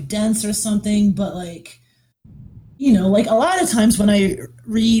or like dense or something, but like, like a lot of times when I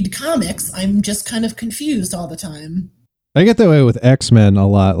read comics, I'm just kind of confused all the time. I get that way with X-Men a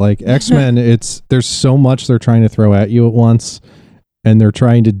lot. Like, X-Men, there's so much they're trying to throw at you at once, and they're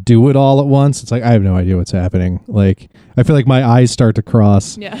trying to do it all at once. It's like, I have no idea what's happening. Like, I feel like my eyes start to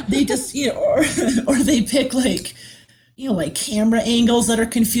cross. Yeah. They just, or they pick like, like camera angles that are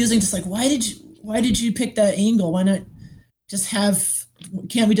confusing. Just like, why did you pick that angle? Why not just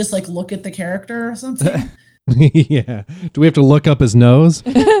can't we just like look at the character or something? Yeah. Do we have to look up his nose?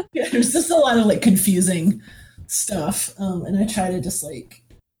 Yeah, there's just a lot of like confusing stuff, and I try to just like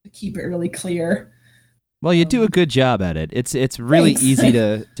keep it really clear. Well, you do a good job at it. It's really Thanks. easy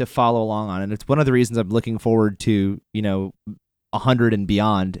to follow along on, and it's one of the reasons I'm looking forward to 100 and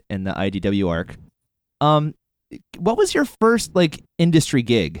beyond in the IDW arc. What was your first like industry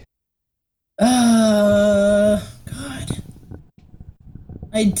gig? God,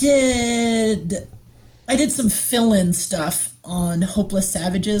 I did some fill-in stuff on Hopeless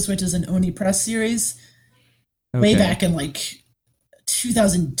Savages, which is an Oni Press series. Way back in like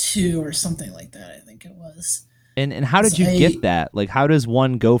 2002 or something like that, I think it was. And how did you get that? Like, how does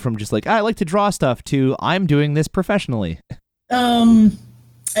one go from just like, I like to draw stuff to I'm doing this professionally?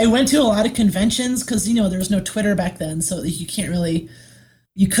 I went to a lot of conventions because, you know, there was no Twitter back then. So you couldn't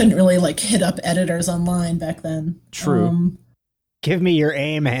really like hit up editors online back then. True. Give me your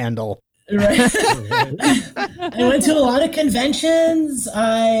AIM handle. Right. I went to a lot of conventions.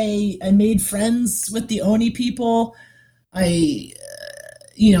 I made friends with the Oni people. I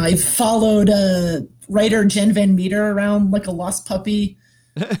followed writer Jen Van Meter around like a lost puppy.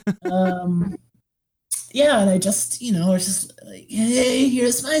 Yeah, and I just, you know, it's just like, hey,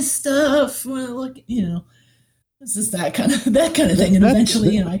 here's my stuff. Well, look, you know, it's just that kind of thing. And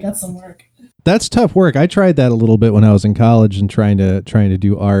eventually, you know, I got some work. That's tough work. I tried that a little bit when I was in college and trying to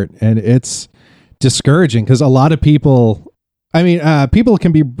do art, and it's discouraging because a lot of people, people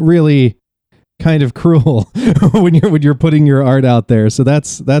can be really kind of cruel when you're putting your art out there. So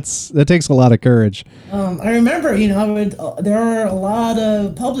that takes a lot of courage. I remember, you know, there are a lot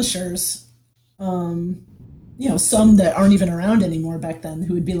of publishers, you know, some that aren't even around anymore back then,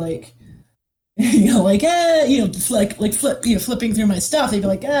 who would be like, you know, like, flipping through my stuff. They'd be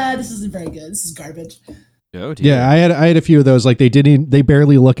like, this isn't very good. This is garbage. Oh, dear. Yeah, I had a few of those. Like they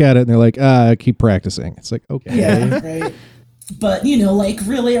barely look at it and they're like, keep practicing. It's like, okay. Yeah, right. But, you know, like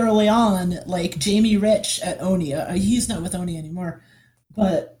really early on, like Jamie Rich at Oni, he's not with Oni anymore,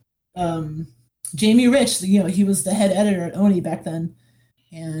 but Jamie Rich, you know, he was the head editor at Oni back then,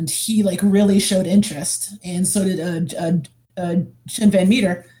 and he like really showed interest, and so did Jen Van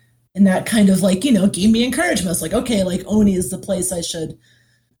Meter, and that kind of like, you know, gave me encouragement. It's like, okay, like Oni is the place I should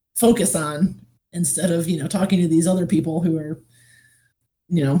focus on instead of, you know, talking to these other people who are,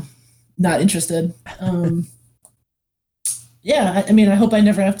 you know, not interested. Yeah, I mean, I hope I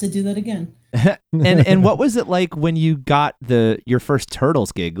never have to do that again. And what was it like when you got your first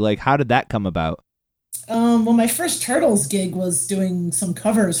Turtles gig? Like, how did that come about? Well, my first Turtles gig was doing some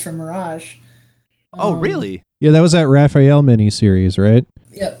covers for Mirage. Oh, really? Yeah, that was that Raphael miniseries, right?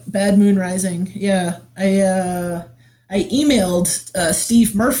 Yep, Bad Moon Rising. Yeah, I emailed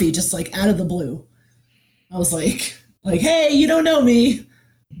Steve Murphy just like out of the blue. I was like, hey, you don't know me,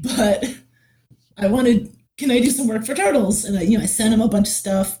 but can I do some work for Turtles? And I sent him a bunch of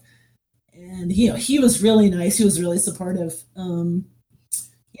stuff, and you know, he was really nice. He was really supportive. And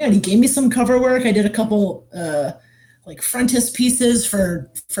he gave me some cover work. I did a couple like frontis pieces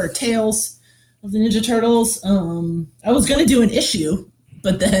for Tales of the Ninja Turtles. I was gonna do an issue,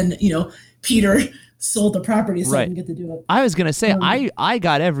 but then, you know, Peter sold the property, so I didn't get to do it. I was gonna say I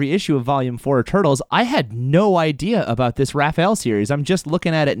got every issue of Volume 4 of Turtles. I had no idea about this Raphael series. I'm just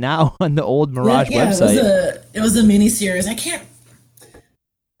looking at it now on the old Mirage website. It was a mini series. I can't.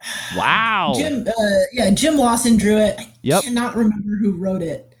 Wow. Jim Lawson drew it. Yep. I cannot remember who wrote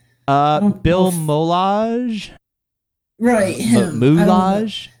it. Bill Moulage. Right, him.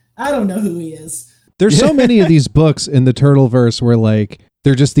 Moulage. I don't know who he is. There's so many of these books in the Turtleverse where like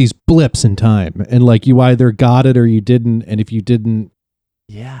they're just these blips in time, and like you either got it or you didn't, and if you didn't,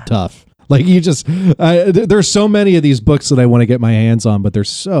 tough. Like you just there's so many of these books that I want to get my hands on, but they're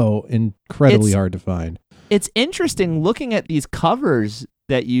so incredibly hard to find. It's interesting looking at these covers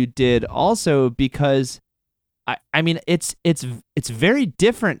that you did also, because I mean it's very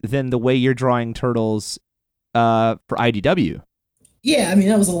different than the way you're drawing Turtles for IDW. Yeah, I mean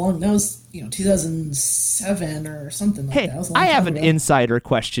that was you know 2007 or something like that. That was a long I have time an ago. insider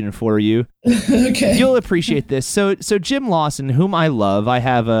question for you. Okay. You'll appreciate this. So Jim Lawson, whom I love, I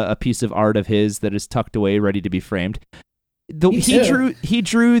have a piece of art of his that is tucked away, ready to be framed. He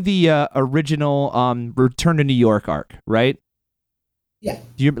drew the original Return to New York arc, right? Yeah.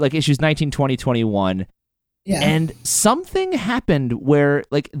 Like issues 19, 20, 21. Yeah. And something happened where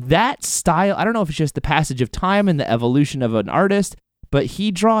like that style, I don't know if it's just the passage of time and the evolution of an artist, but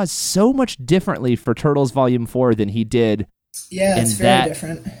he draws so much differently for Turtles Volume 4 than he did. Yeah, it's very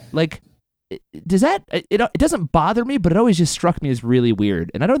different. Like, does that, it doesn't bother me, but it always just struck me as really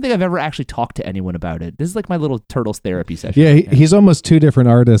weird. And I don't think I've ever actually talked to anyone about it. This is like my little Turtles therapy session. Yeah, he's almost two different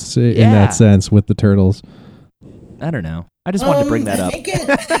artists in that sense with the Turtles. I don't know. I just wanted to bring that up.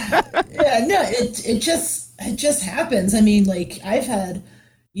 It just happens. I mean, like I've had,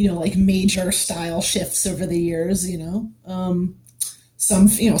 you know, like major style shifts over the years, you know. Some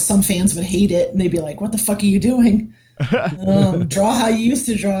fans would hate it and they'd be like, "What the fuck are you doing? Draw how you used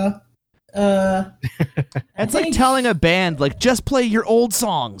to draw." It's like telling a band, like, just play your old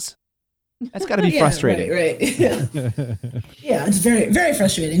songs. That's got to be frustrating. Right. Yeah. Yeah, it's very, very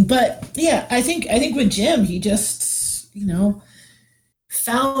frustrating. But yeah, I think with Jim, he just, you know,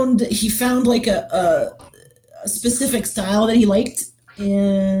 found like a specific style that he liked.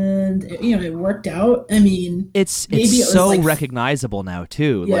 and it worked out. I mean, It's maybe it was so like- recognizable now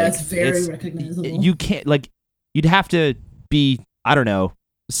too. Yeah, like, it's very recognizable. You can't you'd have to be, I don't know,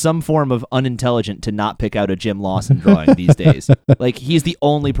 some form of unintelligent to not pick out a Jim Lawson drawing these days. Like, he's the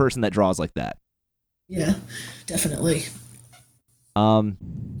only person that draws like that. Yeah, definitely.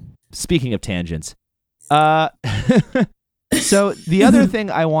 Speaking of tangents, so the other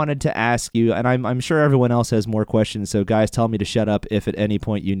thing I wanted to ask you, and I'm sure everyone else has more questions, so guys, tell me to shut up if at any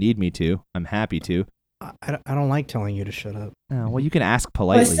point you need me to. I'm happy to. I don't like telling you to shut up. Well, you can ask Well,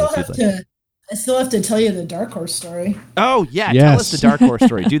 I politely still if have you'd like. to. I still have to tell you the Dark Horse story. Oh yeah, Yes. tell us the Dark Horse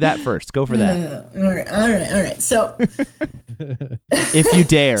story. Do that first. Go for that, All right. So, if you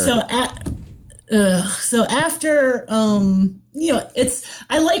dare. So after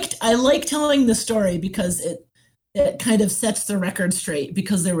I like telling the story because it kind of sets the record straight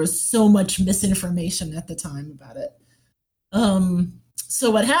because there was so much misinformation at the time about it.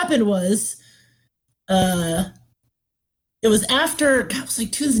 So what happened was, it was after, God, it was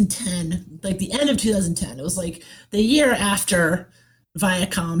like 2010, like the end of 2010. It was like the year after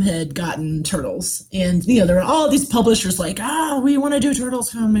Viacom had gotten Turtles. And, there were all these publishers like, we want to do Turtles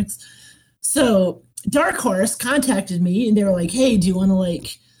comics. So Dark Horse contacted me and they were like, hey, do you want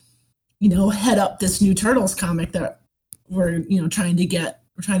to head up this new Turtles comic that we're trying to get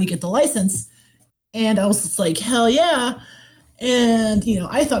the license? And I was just like, hell yeah. And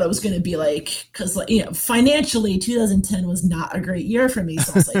I thought it was going to be because financially 2010 was not a great year for me,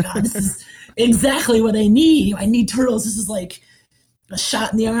 so I was like, this is exactly what I need. I need Turtles. This is like a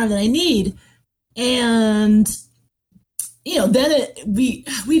shot in the arm that I need. And then we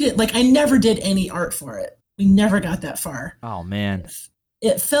did, I never did any art for it. We never got that far. Oh man.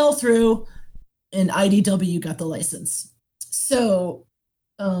 It fell through and IDW got the license. So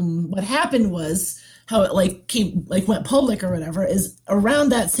what happened was how it went public or whatever is around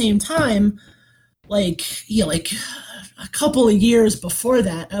that same time, a couple of years before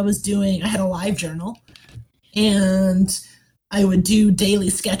that, I had a live journal and I would do daily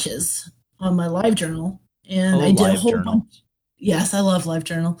sketches on my live journal. And I did a whole bunch. Yes, I love live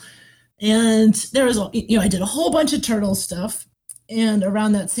journal. And there was, I did a whole bunch of Turtle stuff. And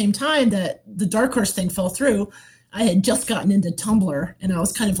around that same time that the Dark Horse thing fell through, I had just gotten into Tumblr and I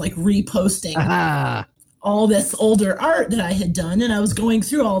was kind of reposting all this older art that I had done. And I was going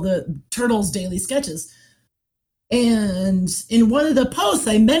through all the Turtles daily sketches. And in one of the posts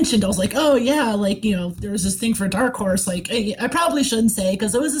I mentioned, I was like, oh yeah, there was this thing for Dark Horse. I probably shouldn't say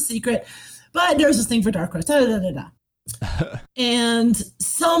because it was a secret, but there was this thing for Dark Horse. And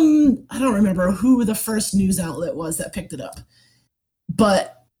I don't remember who the first news outlet was that picked it up,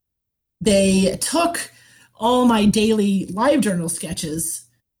 but they took all my daily live journal sketches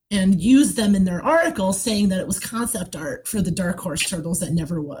and used them in their article saying that it was concept art for the Dark Horse Turtles that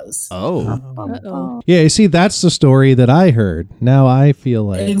never was. Oh. Uh-oh. Yeah, you see, that's the story that I heard. Now I feel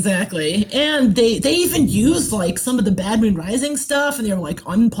like Exactly. And they even used some of the Bad Moon Rising stuff and they were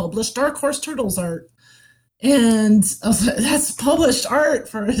unpublished Dark Horse Turtles art. And I was like, that's published art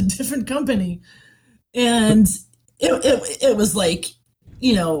for a different company. And it was I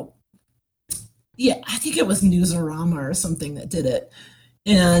think it was Newsarama or something that did it.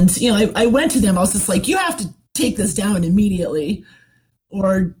 And, I went to them. I was just like, you have to take this down immediately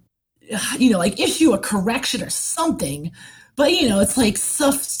or, issue a correction or something. But, it's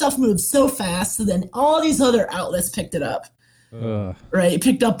stuff moves so fast. So then all these other outlets picked it up. Right?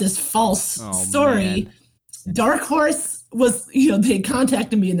 Picked up this false story. Man. Dark Horse was, they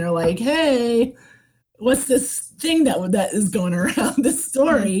contacted me and they're like, hey, what's this thing that is going around this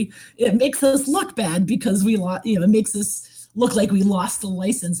story? It makes us look bad because we lost, it makes us look like we lost the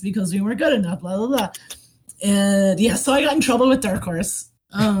license because we weren't good enough, blah, blah, blah. And yeah, so I got in trouble with Dark Horse.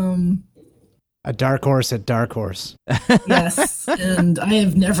 A dark horse at Dark Horse. Yes. And I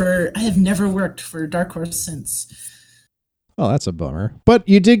have never worked for Dark Horse since. Oh, that's a bummer. But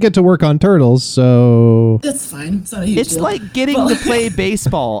you did get to work on Turtles, so That's fine. It's not a huge It's deal. like getting to play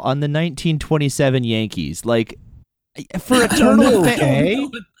baseball on the 1927 Yankees. For a Turtle fan, Okay.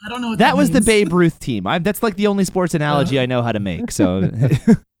 I don't know what that was the means. Babe Ruth team. That's the only sports analogy I know how to make. So,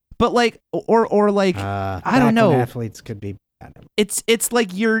 but I don't know. Athletes could be. It's like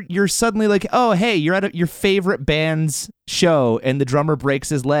you're suddenly like, oh hey, you're at your favorite band's show and the drummer breaks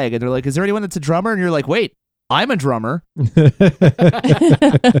his leg and they're like, is there anyone that's a drummer? And you're like, wait, I'm a drummer, which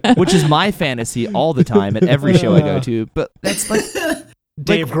is my fantasy all the time at every show I go to. But that's like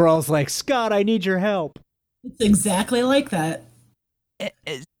Dave Grohl's like, Scott, I need your help. It's exactly like that.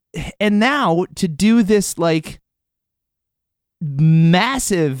 and now to do this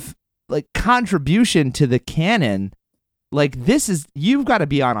massive contribution to the canon, Like you've got to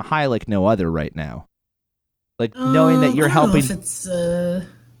be on a high like no other right now. Like knowing that you're helping.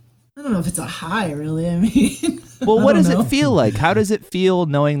 I don't know if it's a high, really. I mean, well, what does it feel like? How does it feel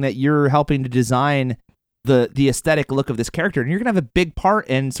knowing that you're helping to design the aesthetic look of this character, and you're gonna have a big part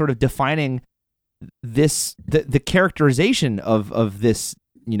in sort of defining the characterization of this,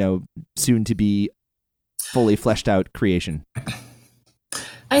 soon to be fully fleshed out creation?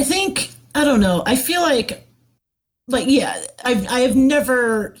 I think, I don't know. I feel like yeah, I have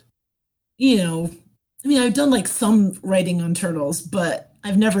never, I've done like some writing on Turtles, but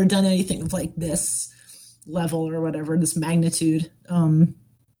I've never done anything of like this level or whatever, this magnitude.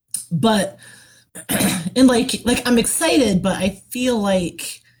 But and like I'm excited, but I feel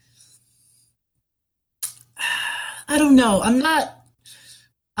like I don't know. I'm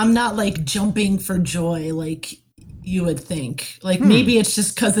not like jumping for joy like you would think. Like maybe it's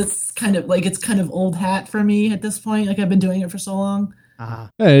just because it's kind of old hat for me at this point. Like I've been doing it for so long.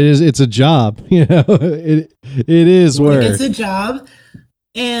 It's a job, it is work. It's a job.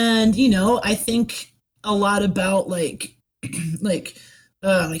 And, I think a lot about like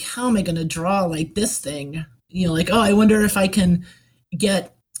how am I going to draw like this thing? I wonder if I can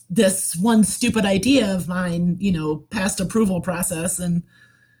get this one stupid idea of mine, past approval process and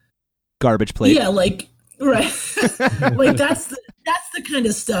garbage plate. Yeah, like, right. Like that's the kind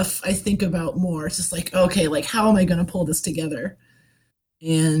of stuff I think about more. It's just like, okay, like how am I going to pull this together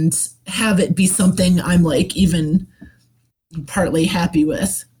and have it be something I'm like even partly happy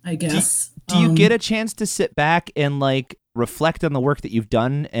with, I guess. Do you get a chance to sit back and like reflect on the work that you've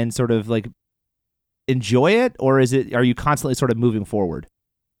done and sort of like enjoy it, or are you constantly sort of moving forward?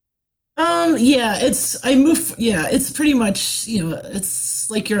 It's pretty much, it's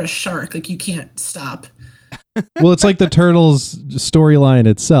like you're a shark, like you can't stop. Well, it's like the Turtles storyline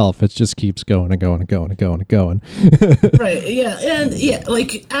itself. It just keeps going and going and going and going and going. Right. Yeah. And yeah,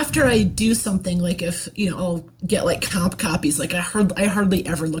 like after I do something, like if, I'll get like comp copies, like I hardly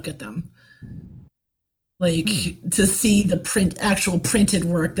ever look at them. Like to see the actual printed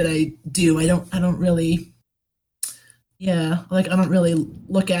work that I do. I don't really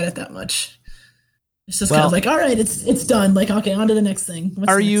look at it that much. It's just kind of like, all right, it's done. Like, okay, on to the next thing.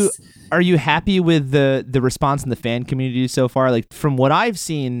 Are you happy with the response in the fan community so far? Like from what I've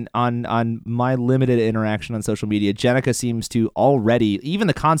seen on my limited interaction on social media, Jennika seems to already, even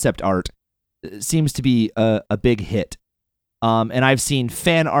the concept art seems to be a big hit. And I've seen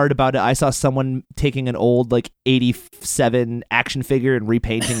fan art about it. I saw someone taking an old like 87 action figure and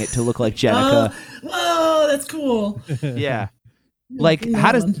repainting it to look like Jennika. Whoa, that's cool. Yeah. Like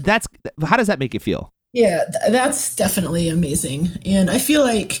how does that make you feel? Yeah, that's definitely amazing. And I feel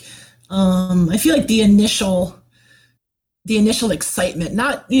like the initial excitement,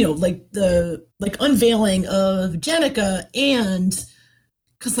 not, like the unveiling of Jennika, and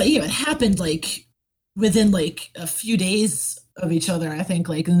cuz like, it happened like within like a few days of each other, I think,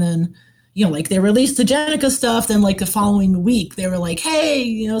 like, and then like they released the Jennika stuff, then like the following week they were like,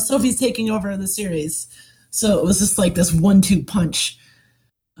 hey, Sophie's taking over the series. So it was just like this 1-2 punch.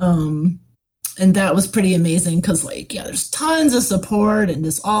 And that was pretty amazing because like, yeah, there's tons of support and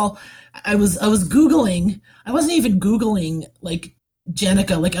this all. I was Googling. I wasn't even Googling like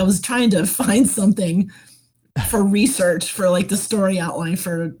Jennika. Like I was trying to find something for research for like the story outline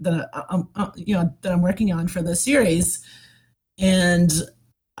for that I'm working on for the series, and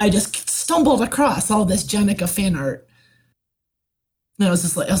I just stumbled across all this Jennika fan art. And I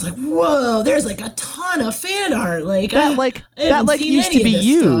was like, whoa, there's like a ton of fan art. Like that used to be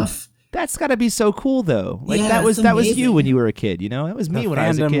you. Stuff. That's got to be so cool though. Like yeah, that was you when you were a kid, It was me when I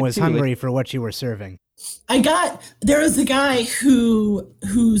was a kid. The fandom was too. hungry for what you were serving. There was a guy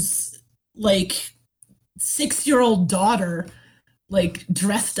whose like 6-year-old daughter like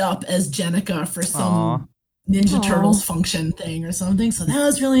dressed up as Jennika for some Ninja Turtles function thing or something. So that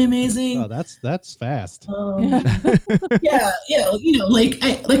was really amazing. Oh, that's fast. Yeah,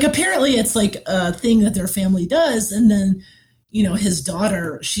 like apparently it's like a thing that their family does, and then his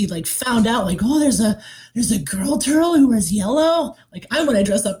daughter, she like found out like, oh, there's a girl turtle who wears yellow. Like I want to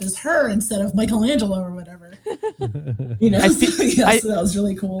dress up as her instead of Michelangelo or whatever. So that was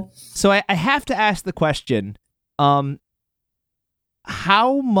really cool. So I have to ask the question, how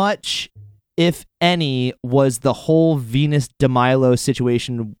much, if any, was the whole Venus de Milo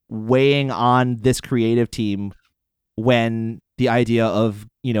situation weighing on this creative team when the idea of,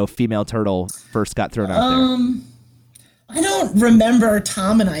 female turtle first got thrown out there? I don't remember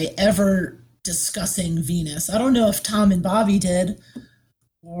Tom and I ever discussing Venus. I don't know if Tom and Bobby did,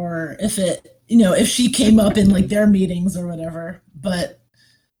 or if it, if she came up in like their meetings or whatever. But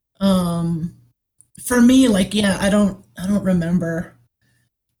for for me, like, yeah, I don't remember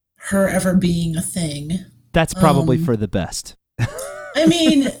her ever being a thing. That's probably for the best. I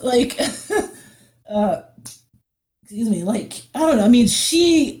mean, like, excuse me, like, I don't know. I mean,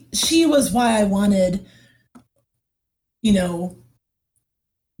 she was why I wanted, you know,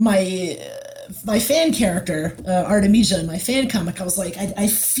 my fan character, Artemisia, in my fan comic. I was like, I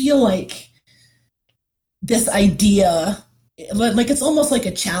feel like this idea, like, it's almost like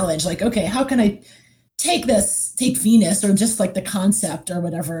a challenge. Like, okay, how can I take Venus, or just like the concept or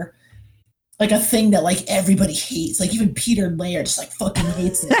whatever, like a thing that like everybody hates, like even Peter Laird just like fucking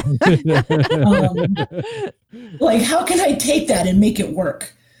hates it. Like, how can I take that and make it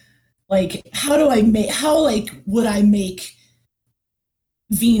work? Like, how would I make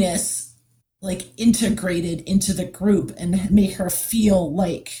Venus like integrated into the group and make her feel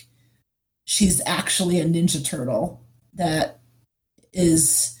like she's actually a Ninja Turtle that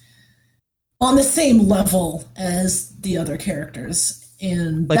is on the same level as the other characters?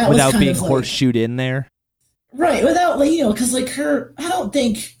 And like, that without was being like, horseshoed in there, right? Without, like, you know, because like her, I don't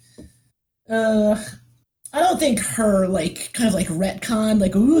think her like kind of like retcon,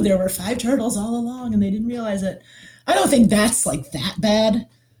 like, ooh, there were 5 turtles all along and they didn't realize it. I don't think that's like that bad.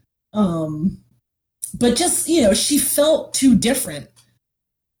 But just, you know, she felt too different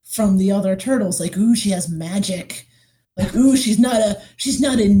from the other turtles. Like, ooh, she has magic. Like, ooh, she's not a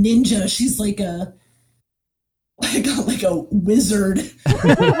ninja. She's like a wizard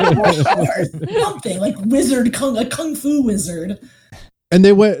or something, like a kung fu wizard. And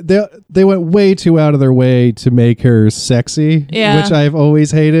they went way too out of their way to make her sexy, Yeah. which I've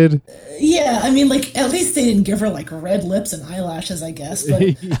always hated. Yeah, I mean, like, at least they didn't give her like red lips and eyelashes, I guess.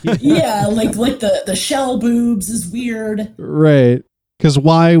 But yeah, like the shell boobs is weird. Right. Because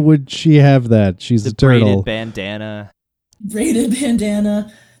why would she have that? She's the a turtle. braided bandana. Braided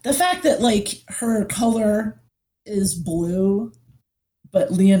bandana. The fact that like her color is blue,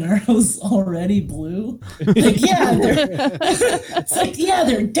 but Leonardo's already blue. Like, yeah, it's like, yeah,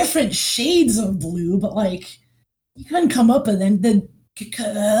 they're different shades of blue, but like, you couldn't come up with then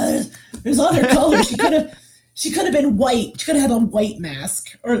there's other colors. She could have been white. She could have had a white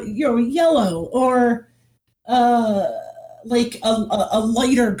mask, or, you know, yellow, or like a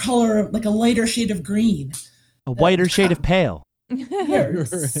lighter color, like a lighter shade of green, A whiter shade of pale. or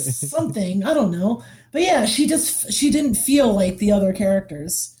something. I don't know. But yeah, she didn't feel like the other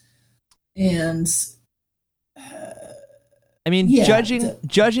characters. And I mean, yeah,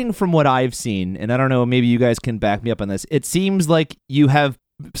 judging from what I've seen, and I don't know, maybe you guys can back me up on this, it seems like you have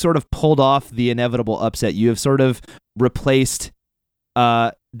sort of pulled off the inevitable upset. You have sort of replaced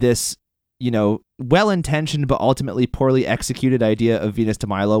this, you know, well-intentioned but ultimately poorly executed idea of Venus de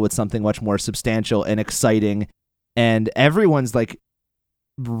Milo with something much more substantial and exciting. And everyone's like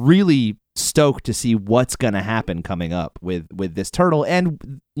really stoked to see what's going to happen coming up with this turtle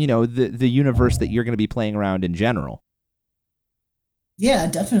and, you know, the universe that you're going to be playing around in general. yeah,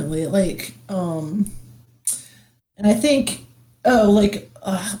 definitely. Like, and I think, like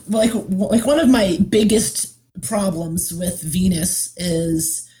one of my biggest problems with Venus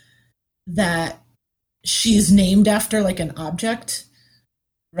is that she's named after like an object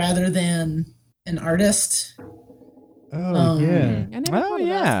rather than an artist. Oh, yeah. I never thought of that.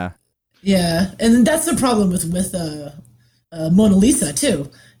 Yeah. Yeah, and that's the problem with Mona Lisa too.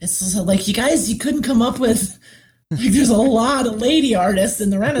 It's just like, you guys, you couldn't come up with, like, there's a lot of lady artists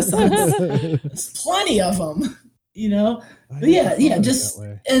in the Renaissance. There's plenty of them, you know. But yeah, just,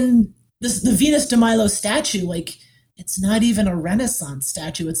 and the Venus de Milo statue, like, it's not even a Renaissance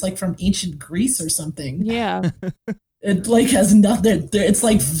statue. It's like from ancient Greece or something. Yeah. It like has nothing. It's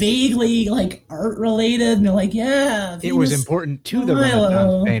like vaguely like art related, and they're like, yeah, It was Venus important to the Milo.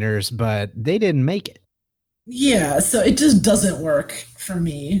 Renaissance painters, but they didn't make it. Yeah, so it just doesn't work for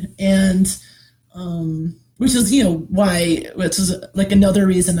me, and which is, you know, which is like another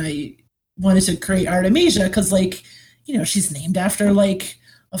reason I wanted to create Artemisia, because, like, you know, she's named after like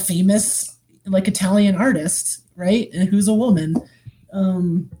a famous like Italian artist, right? And who's a woman,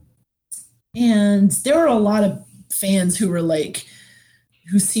 and there were a lot of fans who were like,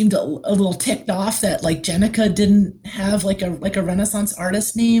 who seemed a little ticked off that like Jenica didn't have like a Renaissance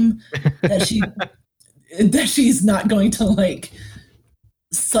artist name, that she's not going to like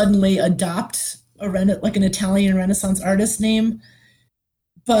suddenly adopt like an Italian Renaissance artist name.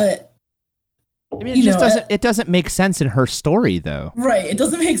 But I mean, it doesn't make sense in her story, though. Right, it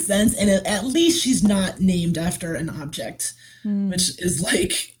doesn't make sense, and at least she's not named after an object, which is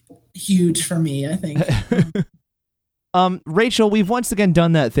like huge for me, I think. Rachel, we've once again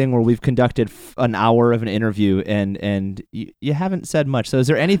done that thing where we've conducted an hour of an interview and you haven't said much. So is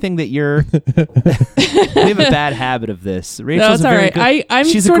there anything that you're... We have a bad habit of this. Rachel's No, it's all right. I'm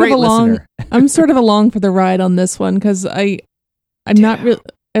she's sort a great of along. listener. I'm sort of along for the ride on this one because I'm not really.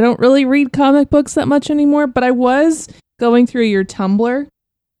 I don't really read comic books that much anymore. But I was going through your Tumblr,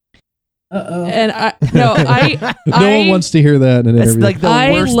 and No one wants to hear that in an It's interview. like the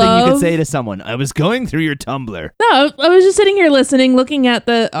I worst thing you could love- say to someone. I was going through your Tumblr. No, I was just sitting here listening, looking at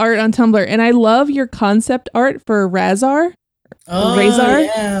the art on Tumblr, and I love your concept art for Razar. Oh, Razor?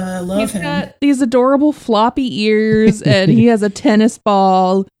 yeah, I love He's him. got these adorable floppy ears, and he has a tennis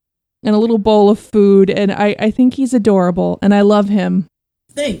ball and a little bowl of food, and I think he's adorable, and I love him.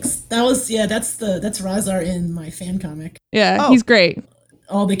 Thanks. That's Razar in my fan comic. Yeah, Oh. he's great.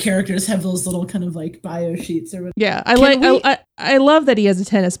 All the characters have those little kind of like bio sheets or whatever. Yeah, we- I love that he has a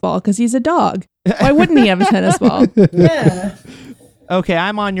tennis ball because he's a dog. Why wouldn't he have a tennis ball? Yeah. Okay,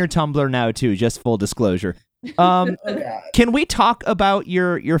 I'm on your Tumblr now too, just full disclosure. Okay. Can we talk about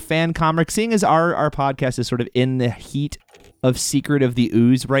your fan comic? Seeing as our podcast is sort of in the heat of Secret of the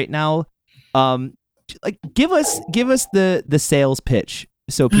Ooze right now, like give us the sales pitch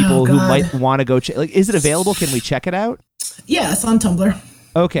so people who God. might want to go like, is it available? Can we check it out? Yeah, it's on Tumblr.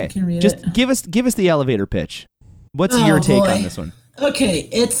 Okay, can read just it. give us the elevator pitch. What's Oh, your take boy. on this one? Okay,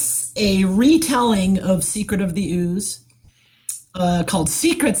 it's a retelling of Secret of the Ooze, called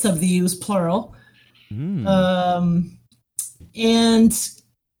Secrets of the Ooze, plural. And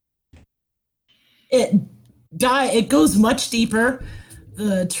it goes much deeper.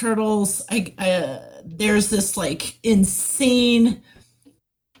 The turtles, there's this like insane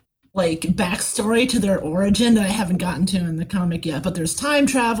like backstory to their origin that I haven't gotten to in the comic yet. But there's time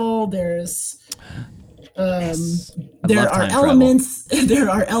travel. There's I there love are time travel. elements there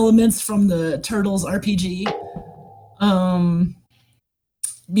are elements from the Turtles RPG.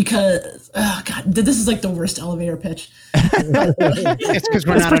 Because God, this is like the worst elevator pitch. It's because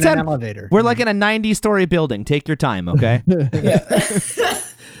we're Let's not on pretend an elevator. We're like in a 90-story building. Take your time, okay?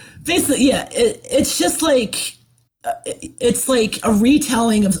 Basically, yeah, it's just like it's like a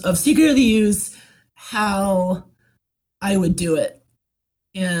retelling of Secret of the Ooze, how I would do it,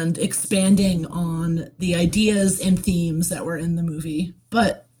 and expanding on the ideas and themes that were in the movie,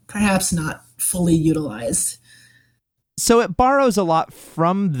 but perhaps not fully utilized. So it borrows a lot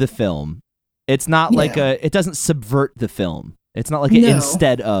from the film. It's not like Yeah. it doesn't subvert the film. It's not like No.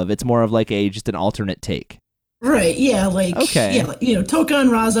 instead of. It's more of like just an alternate take. Right, yeah, like Okay. yeah, like, Toka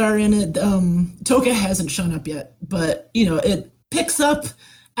and Raz are in it. Toka hasn't shown up yet, but it picks up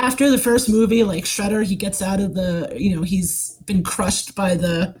after the first movie. Like Shredder, he gets out of the he's been crushed by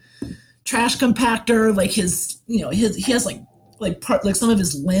the trash compactor. Like he has like some of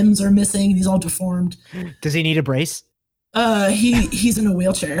his limbs are missing and he's all deformed. Does he need a brace? He's in a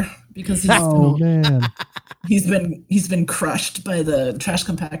wheelchair because Oh man. he's been crushed by the trash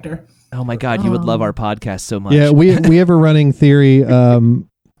compactor. Oh my God, you would love our podcast so much. Yeah, we have a running theory.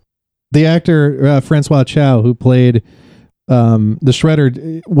 The actor Francois Chow, who played the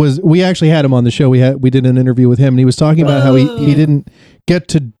Shredder, we actually had him on the show. We did an interview with him, and he was talking about how he didn't get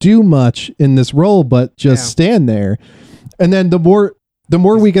to do much in this role, but just stand there. And then the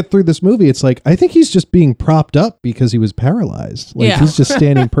more we get through this movie, it's like I think he's just being propped up because he was paralyzed. Like Yeah. he's just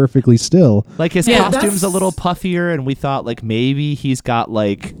standing perfectly still. Like his Yeah, costume's a that's- little puffier, and we thought like maybe he's got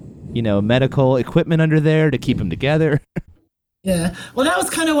like medical equipment under there to keep him together. Yeah, well, that was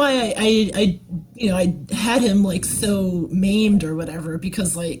kind of why I had him like so maimed or whatever,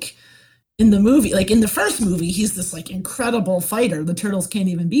 because like in the movie, like in the first movie, he's this like incredible fighter. The turtles can't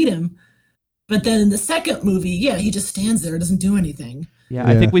even beat him. But then in the second movie, yeah, he just stands there, doesn't do anything. Yeah,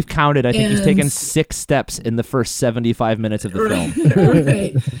 I think we've counted. I think he's And- taken 6 steps in the first 75 minutes of the film.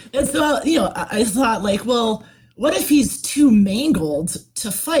 Right. And so I thought like, well, what if he's too mangled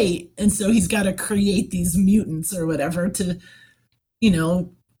to fight, and so he's got to create these mutants or whatever to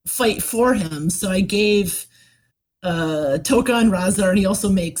fight for him. So I gave Toka and Razar, and he also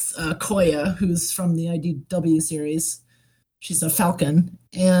makes Koya, who's from the IDW series. She's a Falcon,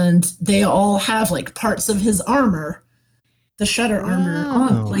 and they all have like parts of his armor, the Shredder armor,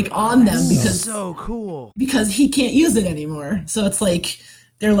 on them because So cool. he can't use it anymore. So it's like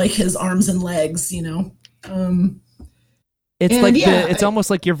they're like his arms and legs, It's And like yeah, it's almost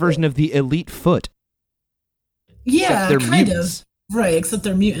like your version of the Elite Foot. yeah, They're kind mutants. of. Right, except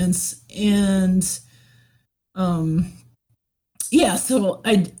they're mutants. And yeah, so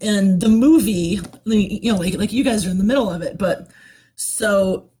the movie, like you guys are in the middle of it, but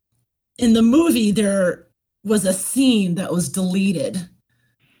so in the movie there was a scene that was deleted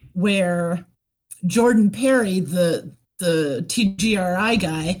where Jordan Perry, the the TGRI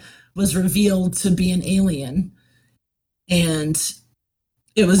guy was revealed to be an alien, and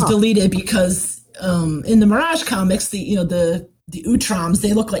it was deleted because in the Mirage comics, the Utroms,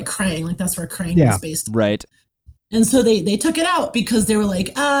 they look like Krang, like that's where Krang is based on. Right. And so they took it out because they were like,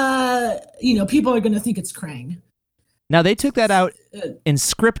 people are going to think it's Krang. Now they took that out in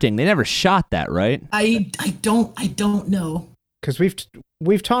scripting. They never shot that, right? I don't know. Because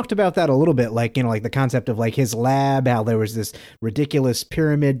we've talked about that a little bit, like the concept of like his lab, how there was this ridiculous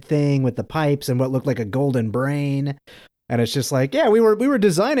pyramid thing with the pipes and what looked like a golden brain, and it's just like, yeah, we were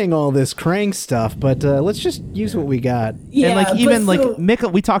designing all this Krang stuff, but let's just use what we got. Yeah, and like even like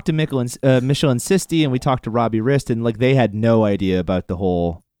Mikkel, we talked to Michel and Sisti, and we talked to Robbie Rist, and like they had no idea about the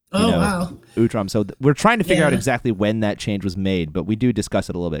whole wow. Utrom. So we're trying to figure out exactly when that change was made, but we do discuss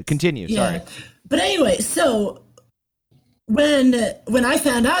it a little bit. Continue. Yeah. Sorry. But anyway, so when I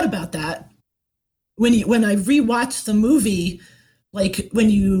found out about that, when I rewatched the movie, like when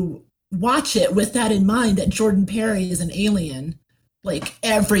you watch it with that in mind, that Jordan Perry is an alien, like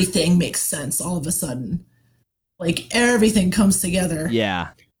everything makes sense all of a sudden. Like everything comes together. Yeah.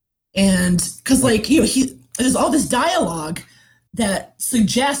 And because there's all this dialogue that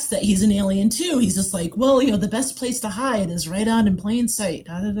suggests that he's an alien too. He's just like, well, the best place to hide is right on in plain sight,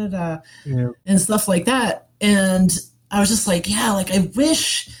 and stuff like that. And I was just like, yeah, like I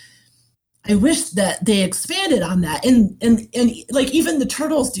wish that they expanded on that. And like even the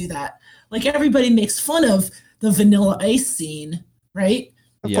Turtles do that. Like everybody makes fun of the Vanilla Ice scene, right?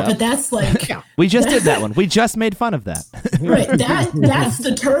 Yeah. But that's like we just did that one. We just made fun of that. Right. That's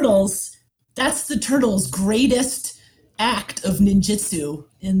the Turtles. That's the Turtles' greatest act of ninjutsu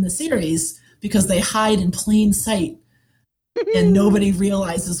in the series, because they hide in plain sight and nobody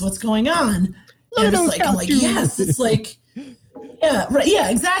realizes what's going on. And it's like, I'm like, yes, it's like, yeah, right,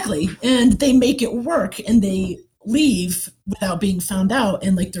 yeah, exactly. And they make it work, and they leave without being found out,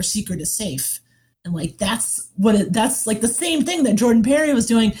 and like their secret is safe. And like that's like the same thing that Jordan Perry was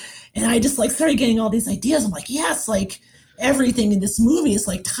doing. And I just like started getting all these ideas. I'm like, yes, like everything in this movie is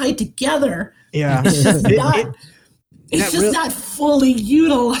like tied together. Yeah. It's just not fully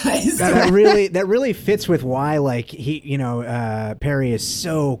utilized. That really fits with why, like, he, Perry is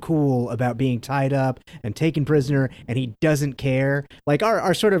so cool about being tied up and taken prisoner, and he doesn't care. Like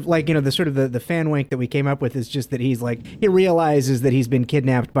our sort of like, the sort of the fan wank that we came up with is just that he's like, he realizes that he's been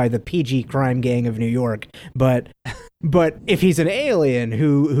kidnapped by the PG crime gang of New York, but if he's an alien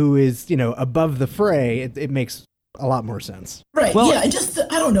who is, above the fray, it makes a lot more sense. Right. Well, yeah. Just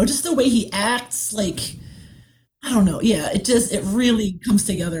I don't know, just the way he acts, like, I don't know. Yeah, it really comes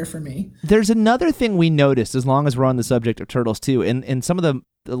together for me. There's another thing we noticed, as long as we're on the subject of Turtles too, in some of the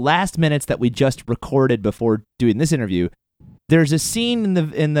last minutes that we just recorded before doing this interview, there's a scene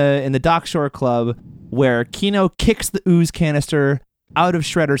in the Dock Shore Club where Kino kicks the ooze canister out of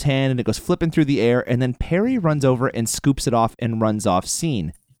Shredder's hand and it goes flipping through the air, and then Perry runs over and scoops it off and runs off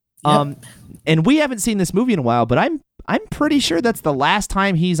scene. Yep. And we haven't seen this movie in a while, but I'm pretty sure that's the last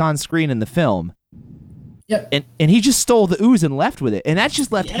time he's on screen in the film. Yep. And he just stole the ooze and left with it. And that's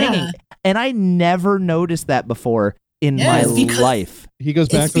just left hanging. And I never noticed that before in my life. He goes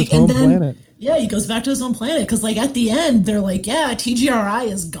back to his home planet. Yeah, he goes back to his home planet. Because, like, at the end, they're like, yeah, TGRI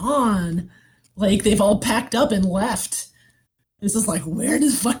is gone. Like, they've all packed up and left. It's just like, where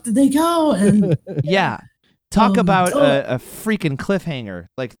the fuck did they go? And yeah. Talk about a freaking cliffhanger.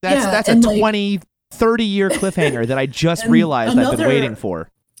 Like, that's a 20, 30-year cliffhanger that I just realized I've been waiting for.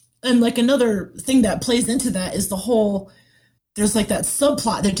 And like another thing that plays into that is there's like that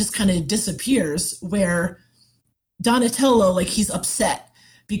subplot that just kind of disappears, where Donatello, like, he's upset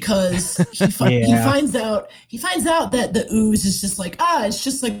because he finds out that the ooze is just like, it's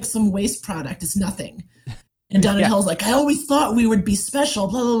just like some waste product. It's nothing. And Donatello's like, I always thought we would be special,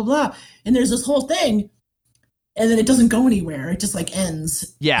 blah, blah, blah. And there's this whole thing. And then it doesn't go anywhere. It just like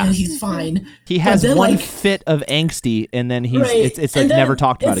ends. Yeah. And he's fine. He has one fit of angsty, and then it's like never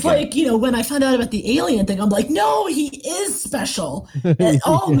talked about again. It's like, when I found out about the alien thing, I'm like, no, he is special. It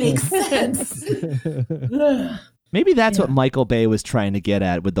all makes sense. Maybe that's what Michael Bay was trying to get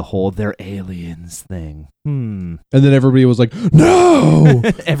at with the whole they're aliens thing. And then everybody was like, no!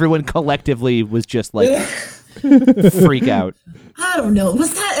 Everyone collectively was just like, freak out. I don't know.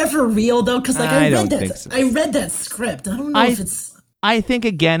 Was that ever real though? Because like I read that script. I don't know if it's. I think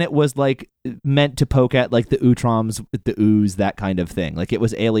again it was like meant to poke at like the Utroms, the ooze, that kind of thing. Like it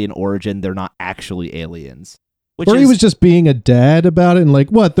was alien origin. They're not actually aliens. Or he was just being a dad about it and like,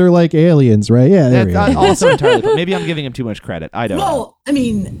 what? They're like aliens, right? Yeah, there we go. Also entirely. Maybe I'm giving him too much credit. I don't know. Well, I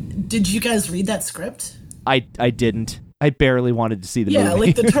mean, did you guys read that script? I didn't. I barely wanted to see the movie. Yeah,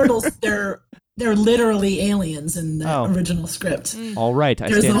 like the Turtles, they're literally aliens in the Oh. original script. All right, I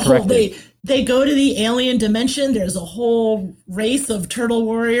There's a stand whole corrected. they go to the alien dimension. There's a whole race of turtle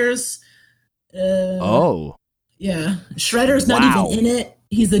warriors. Oh, Yeah, Shredder's not Wow. even in it.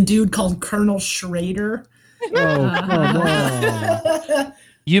 He's a dude called Colonel Schrader. Oh, come on.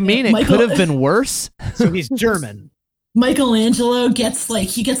 you mean it Michael- could have been worse? So he's German. Michelangelo gets like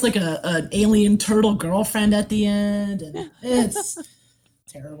an alien turtle girlfriend at the end, and it's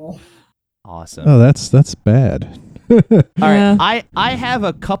terrible. Awesome. Oh, that's bad. All Yeah. right, I have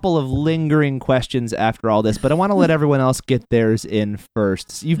a couple of lingering questions after all this, but I want to let everyone else get theirs in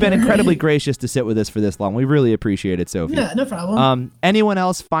first. You've been incredibly gracious to sit with us for this long. We really appreciate it, Sophie. Yeah, no problem. Anyone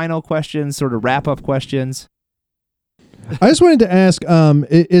else? Final questions, sort of wrap up questions. I just wanted to ask,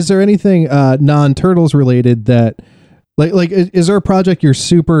 is there anything non-Turtles related that, like, is there a project you're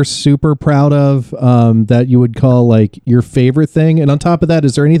super, super proud of that you would call like your favorite thing? And on top of that,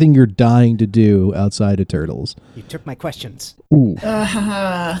 is there anything you're dying to do outside of Turtles? You took my questions. Ooh.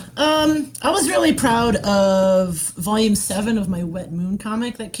 I was really proud of Volume 7 of my Wet Moon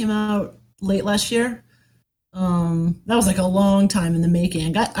comic that came out late last year. That was like a long time in the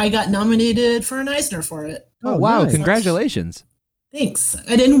making. I got nominated for an Eisner for it. Oh, wow! nice. Congratulations. Thanks.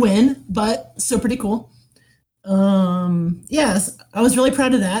 I didn't win, but still pretty cool. Yes, I was really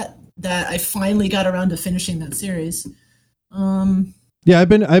proud of that I finally got around to finishing that series. Yeah, I've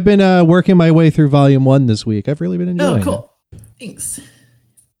been working my way through Volume 1 this week. I've really been enjoying Oh, cool. Thanks.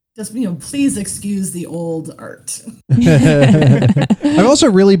 Just, please excuse the old art. it. I've also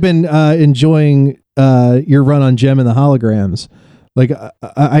really been enjoying your run on Gem and the Holograms. Like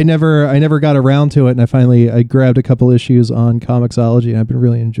I never got around to it, and I grabbed a couple issues on Comixology, and I've been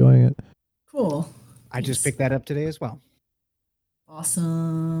really enjoying it. Cool. I just picked that up today as well.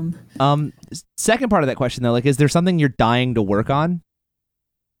 Awesome. Second part of that question though, like, is there something you're dying to work on?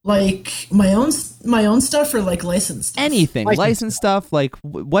 Like my own stuff or like licensed stuff? Anything, Licensed licensed stuff. Like,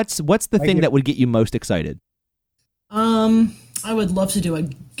 what's the Like thing your- that would get you most excited? I would love to do a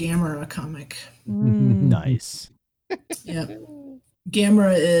Gamera comic. Nice. Yeah.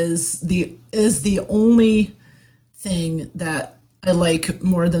 Gamera is the only thing that I like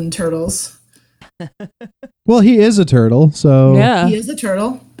more than turtles. Well, he is a turtle, so Yeah. He is a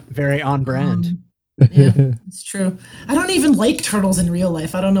turtle. Very on brand. Yeah, it's true. I don't even like turtles in real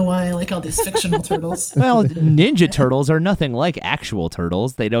life. I don't know why I like all these fictional turtles. Well, Ninja Turtles are nothing like actual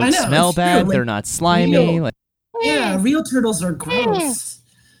turtles. They I don't know, smell it's true, bad. like, They're not slimy. real. Like, Yeah, real turtles are gross.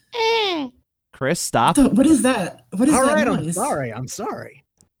 Chris, stop. What is that? What is All that right, noise? I'm sorry.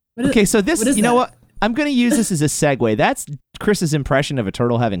 What is- Okay, so this, what is you know that? what? I'm going to use this as a segue. That's Chris's impression of a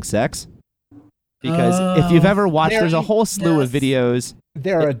turtle having sex. Because if you've ever watched, there's a whole slew of Yes. videos.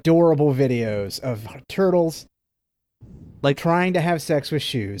 There are adorable videos of turtles Like, trying to have sex with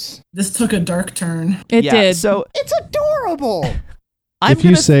shoes. This took a dark turn. It yeah, did. So It's adorable. I'm if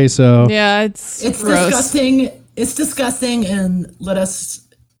you gonna say so. Yeah, it's It's gross. disgusting. It's disgusting, and let us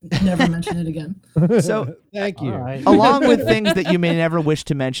never mention it again. so Thank you. All right. along with things that you may never wish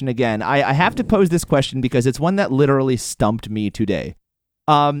to mention again, I have to pose this question because it's one that literally stumped me today.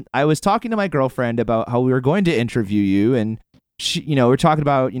 I was talking to my girlfriend about how we were going to interview you, and she, we're talking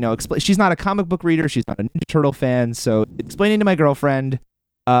about, she's not a comic book reader, she's not a Ninja Turtle fan, so explaining to my girlfriend,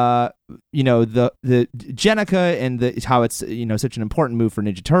 the Jenica and how it's, such an important move for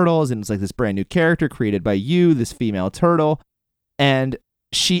Ninja Turtles, and it's like this brand new character created by you, this female turtle, and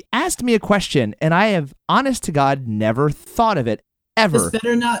she asked me a question, and I have, honest to God, never thought of it ever.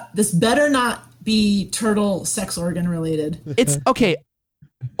 This better not be turtle sex organ related. It's okay,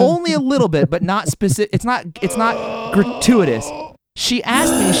 only a little bit, but not specific. It's not gratuitous. She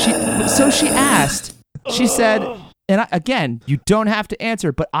asked me. She said, and again, you don't have to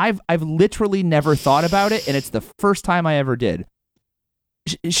answer, but I've literally never thought about it, and it's the first time I ever did.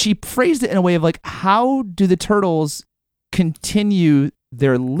 She phrased it in a way of like, how do the turtles continue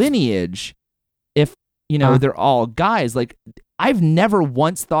their lineage if they're all guys? Like, I've never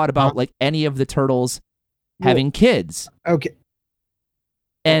once thought about like any of the turtles having kids. Okay.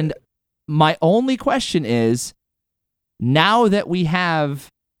 And my only question is, now that we have,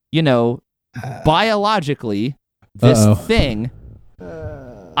 biologically this Uh-oh. thing,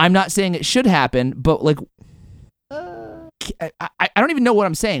 I'm not saying it should happen, but like, I don't even know what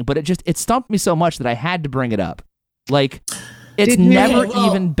I'm saying, but it stumped me so much that I had to bring it up. Like, it's Did you- never Okay, well-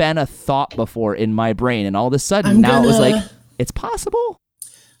 even been a thought before in my brain, and all of a sudden I'm now it was gonna- like, it's possible.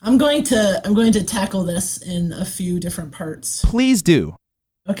 I'm going to tackle this in a few different parts. Please do.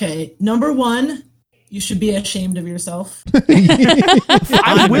 Okay, number one, you should be ashamed of yourself.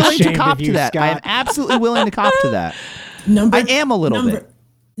 I'm willing to ashamed cop of to you, that. I am Scott. absolutely willing to cop to that. Number I am a little bit.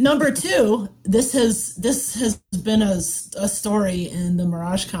 number 2, this has been a story in the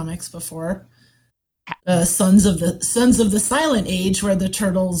Mirage comics before. Sons of the Silent Age, where the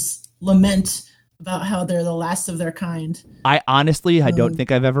turtles lament about how they're the last of their kind. I don't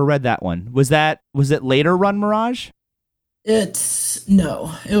think I've ever read that one. Was it later run Mirage? It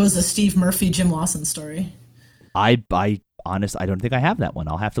was a Steve Murphy, Jim Lawson story. I don't think I have that one.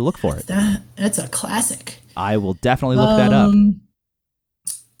 I'll have to look for it. That's a classic. I will definitely look that up.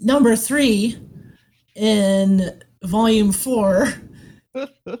 Number 3, in volume 4,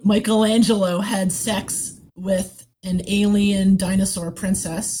 Michelangelo had sex with an alien dinosaur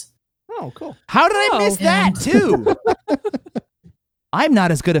princess. Oh, cool. How did I miss that too? I'm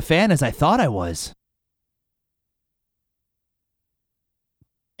not as good a fan as I thought I was.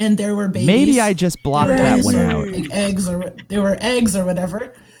 And there were babies. Maybe I just blocked that one out. They were eggs or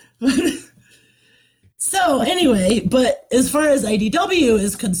whatever. So anyway, but as far as IDW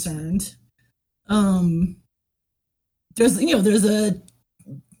is concerned,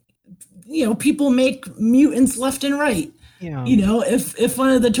 people make mutants left and right. Yeah. If one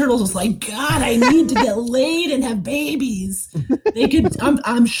of the turtles was like, God, I need to get laid and have babies, they could.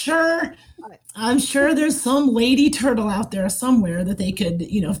 I'm sure there's some lady turtle out there somewhere that they could,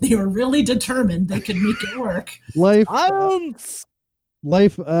 if they were really determined, they could make it work. Life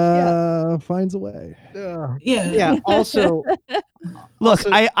finds a way. Yeah. Also, look,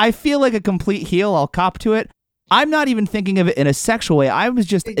 I feel like a complete heel. I'll cop to it. I'm not even thinking of it in a sexual way. I was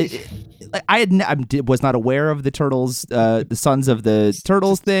just, I was not aware of the turtles, the Sons of the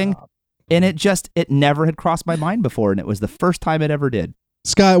Turtles thing, and it never had crossed my mind before, and it was the first time it ever did.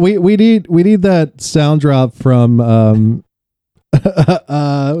 Scott, we need that sound drop from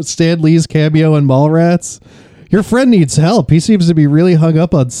Stan Lee's cameo in Mallrats. Your friend needs help. He seems to be really hung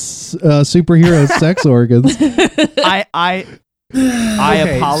up on superhero sex organs. I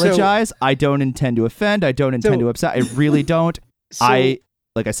apologize. So, I don't intend to offend. I don't intend to upset. I really don't. Like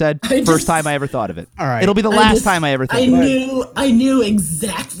I said, first time I ever thought of it. All right. It'll be the last time I ever think of it. I knew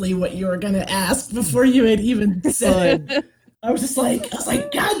exactly what you were going to ask before you had even said it. I was like,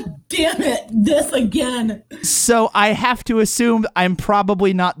 God damn it, this again. So I have to assume I'm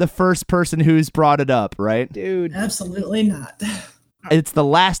probably not the first person who's brought it up, right? Dude. Absolutely not. It's the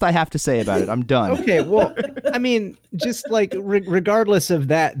last I have to say about it. I'm done. Okay, well, I mean, just like regardless of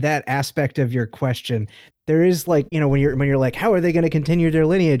that aspect of your question, there is when you're like, how are they going to continue their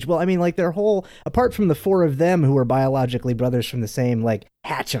lineage? Well, I mean, like their whole, apart from the 4 of them who are biologically brothers from the same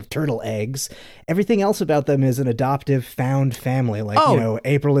hatch of turtle eggs, everything else about them is an adoptive found family.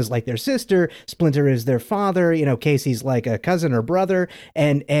 April is like their sister, Splinter is their father, Casey's like a cousin or brother,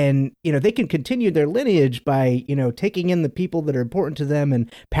 and they can continue their lineage by taking in the people that are important to them and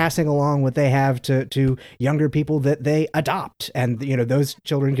passing along what they have to younger people that they adopt, and those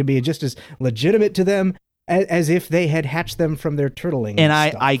children can be just as legitimate to them as if they had hatched them from their turtling. And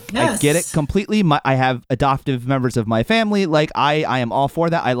I get it completely. I have adoptive members of my family. I am all for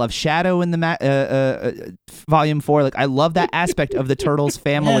that. I love Shadow in the volume 4. I love that aspect of the Turtles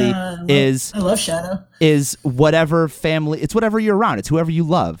family. I love Shadow. Is whatever family. It's whatever you're around. It's whoever you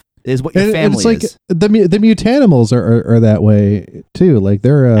love. Is what your family is. The Mutanimals are that way too.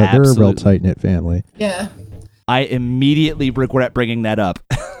 They're a real tight knit family. Yeah. I immediately regret bringing that up.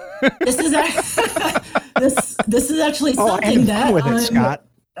 This is actually something that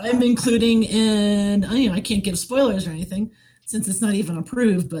I'm including in. I can't give spoilers or anything since it's not even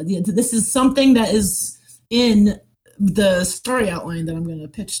approved. But this is something that is in the story outline that I'm going to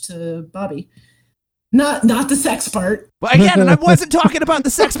pitch to Bobby. Not the sex part. Well, again, and I wasn't talking about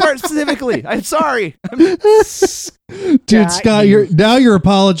the sex part specifically. I'm sorry. Dude, Scott, you're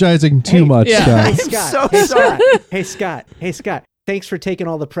apologizing too much, Scott. Hey, Scott. Thanks for taking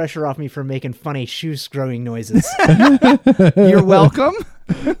all the pressure off me from making funny shoe screwing noises. You're welcome.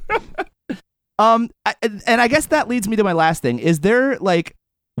 And I guess that leads me to my last thing. Is there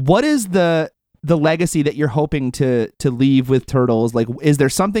what is the legacy that you're hoping to leave with Turtles? Is there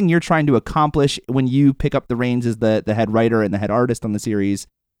something you're trying to accomplish when you pick up the reins as the head writer and the head artist on the series?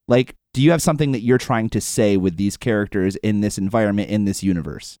 Do you have something that you're trying to say with these characters in this environment, in this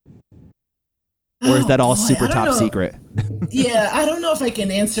universe? Or is that all super top secret? Yeah, I don't know if I can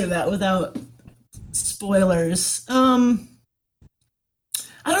answer that without spoilers. I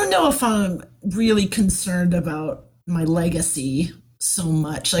don't know if I'm really concerned about my legacy so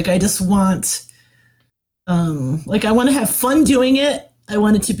much. I just want, I want to have fun doing it. I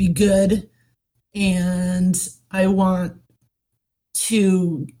want it to be good. And I want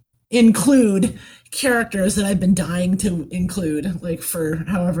to include characters that I've been dying to include, for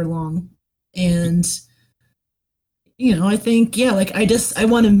however long. And I think, yeah, like I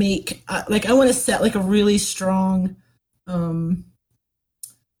want to make, like I want to set like a really strong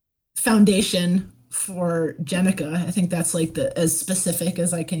foundation for Jenica. I think that's like as specific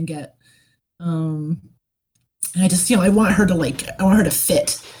as I can get. And I just, I want her to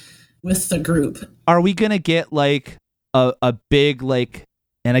fit with the group. Are we gonna get like a big like?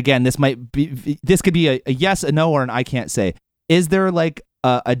 And again, this could be a yes, a no, or an I can't say. Is there like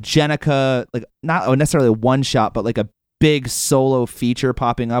a Jenica, like not necessarily a one shot, but like a big solo feature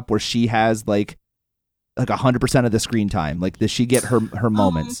popping up where she has like 100% of the screen time? Like, does she get her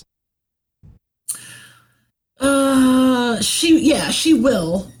moments? She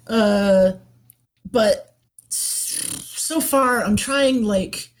will. But so far, I'm trying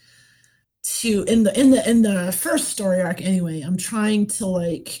like to in the first story arc anyway. I'm trying to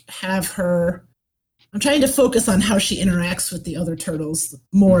like have her. I'm trying to focus on how she interacts with the other turtles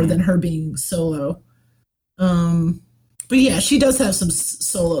more than her being solo. But yeah, she does have some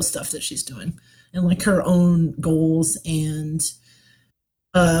solo stuff that she's doing and like her own goals. And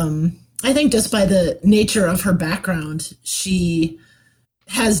I think just by the nature of her background, she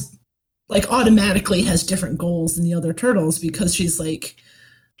has like automatically has different goals than the other turtles because she's like,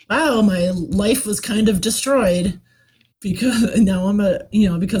 wow, my life was kind of destroyed because now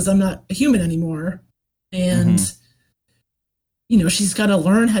because I'm not a human anymore. And, she's got to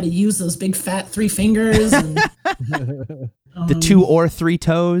learn how to use those big fat 3 fingers. And, the 2 or 3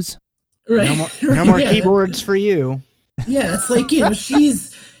 toes. Right. No more keyboards for you. Yeah, it's like, she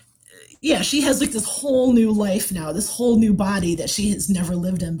has like this whole new life now, this whole new body that she has never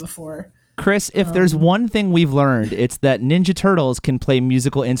lived in before. Chris, if there's one thing we've learned, it's that Ninja Turtles can play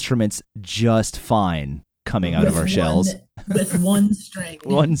musical instruments just fine coming out of our shells. With one string.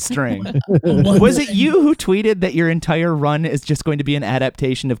 One string. Was it you who tweeted that your entire run is just going to be an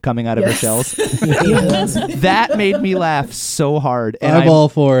adaptation of coming out of our shells? That made me laugh so hard. And I'm all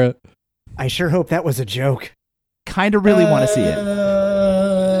for it. I sure hope that was a joke. Kind of really want to see it.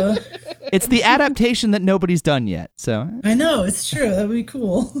 It's the adaptation that nobody's done yet. So I know, it's true. That would be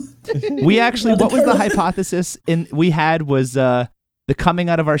cool. We actually, what was the hypothesis we had was the Coming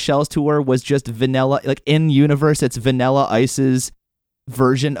Out of Our Shells tour was just Vanilla, like in universe, it's Vanilla Ice's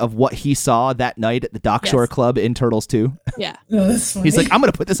version of what he saw that night at the Dockshore Club in Turtles 2. Yeah. Oh, that's funny. He's like, I'm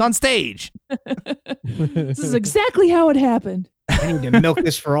going to put this on stage. This is exactly how it happened. I need to milk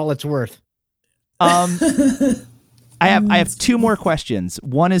this for all it's worth. I have 2 more questions.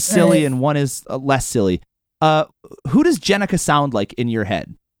 One is silly and one is less silly. Who does Jenica sound like in your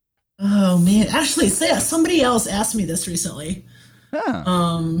head? Oh man, actually, somebody else asked me this recently. Huh.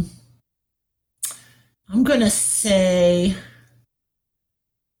 I'm gonna say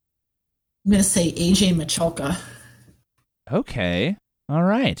AJ Michalka. Okay. All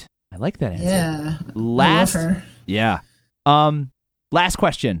right. I like that answer. Yeah. Last. I love her. Yeah. Last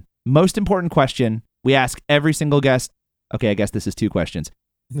question. Most important question. We ask every single guest. Okay, I guess this is 2 questions.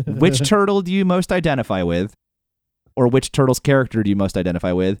 Which turtle do you most identify with? Or which turtle's character do you most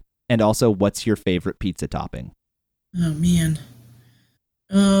identify with? And also, what's your favorite pizza topping? Oh man.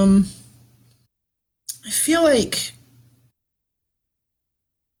 I feel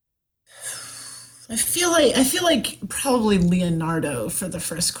like probably Leonardo for the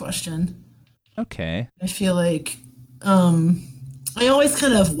first question. Okay. I feel like I always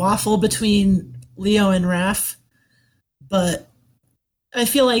kind of waffle between Leo and Raph, but I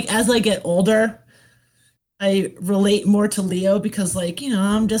feel like as I get older, I relate more to Leo because, like,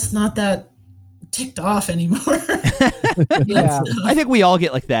 I'm just not that ticked off anymore. Yeah. I think we all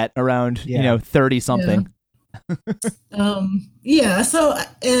get like that around, 30 something. Yeah. So,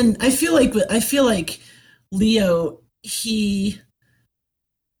 and I feel like Leo, he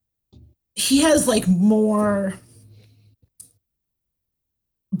has like more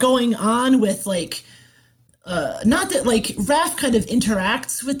going on with like, not that like Raph kind of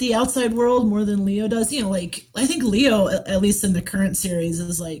interacts with the outside world more than Leo does. Like I think Leo, at least in the current series,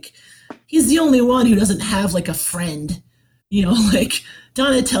 is like, he's the only one who doesn't have like a friend. Like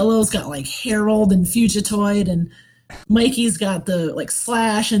Donatello's got like Harold and Fugitoid, and Mikey's got the like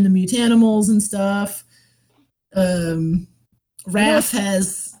Slash and the Mutanimals and stuff. Raph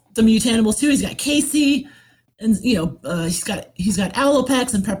has the Mutanimals too. He's got Casey, and he's got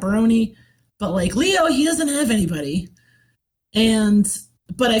Alopex and Pepperoni. But like Leo, he doesn't have anybody.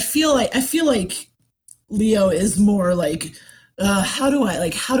 But I feel like Leo is more like, how do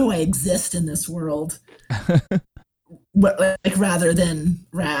I exist in this world? Like rather than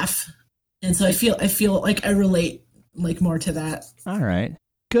Raph. And so I feel like I relate like more to that. All right.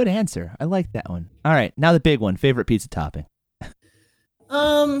 Good answer. I like that one. All right. Now the big one. Favorite pizza topping.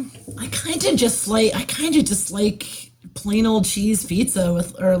 I kind of just like plain old cheese pizza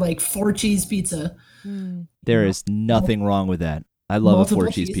or like 4 cheese pizza. There is nothing wrong with that. I love Multiple a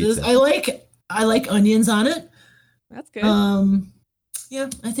 4 cheese cheeses. pizza. I like onions on it. That's good. Yeah,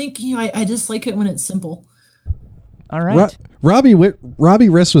 I think I just like it when it's simple. All right. Robbie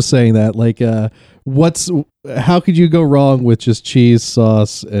Riss was saying that, like, how could you go wrong with just cheese,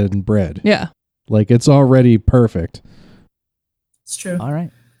 sauce, and bread? Yeah. Like, it's already perfect. It's true. All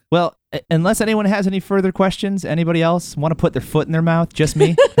right. Well, unless anyone has any further questions, anybody else want to put their foot in their mouth? Just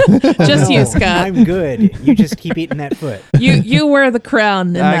me? Just you, Scott. I'm good. You just keep eating that foot. You wear the crown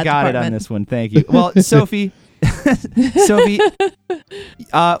in that I got department. it on this one. Thank you. Well, Sophie,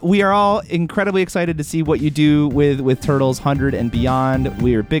 we are all incredibly excited to see what you do with Turtles 100 and beyond.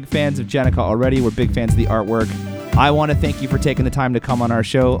 We are big fans of Jennica already. We're big fans of the artwork. I want to thank you for taking the time to come on our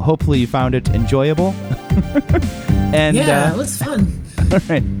show. Hopefully you found it enjoyable. And yeah, it was fun. all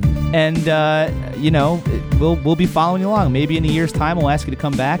right. And we'll be following you along. Maybe in a year's time we'll ask you to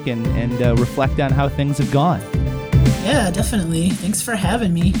come back and reflect on how things have gone. Yeah, definitely. Thanks for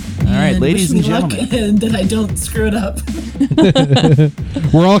having me. All right, ladies and wish me luck gentlemen. and that I don't screw it up.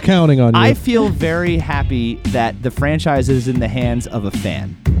 We're all counting on you. I feel very happy that the franchise is in the hands of a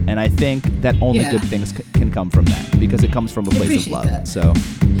fan. And I think that only Yeah. good things can come from that because it comes from a place of appreciate love. that. So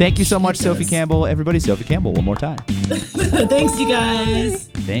thank you so much, It Sophie does. Campbell. Everybody, Sophie Campbell, one more time. Thanks, you guys.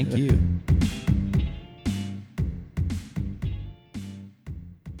 Thank you.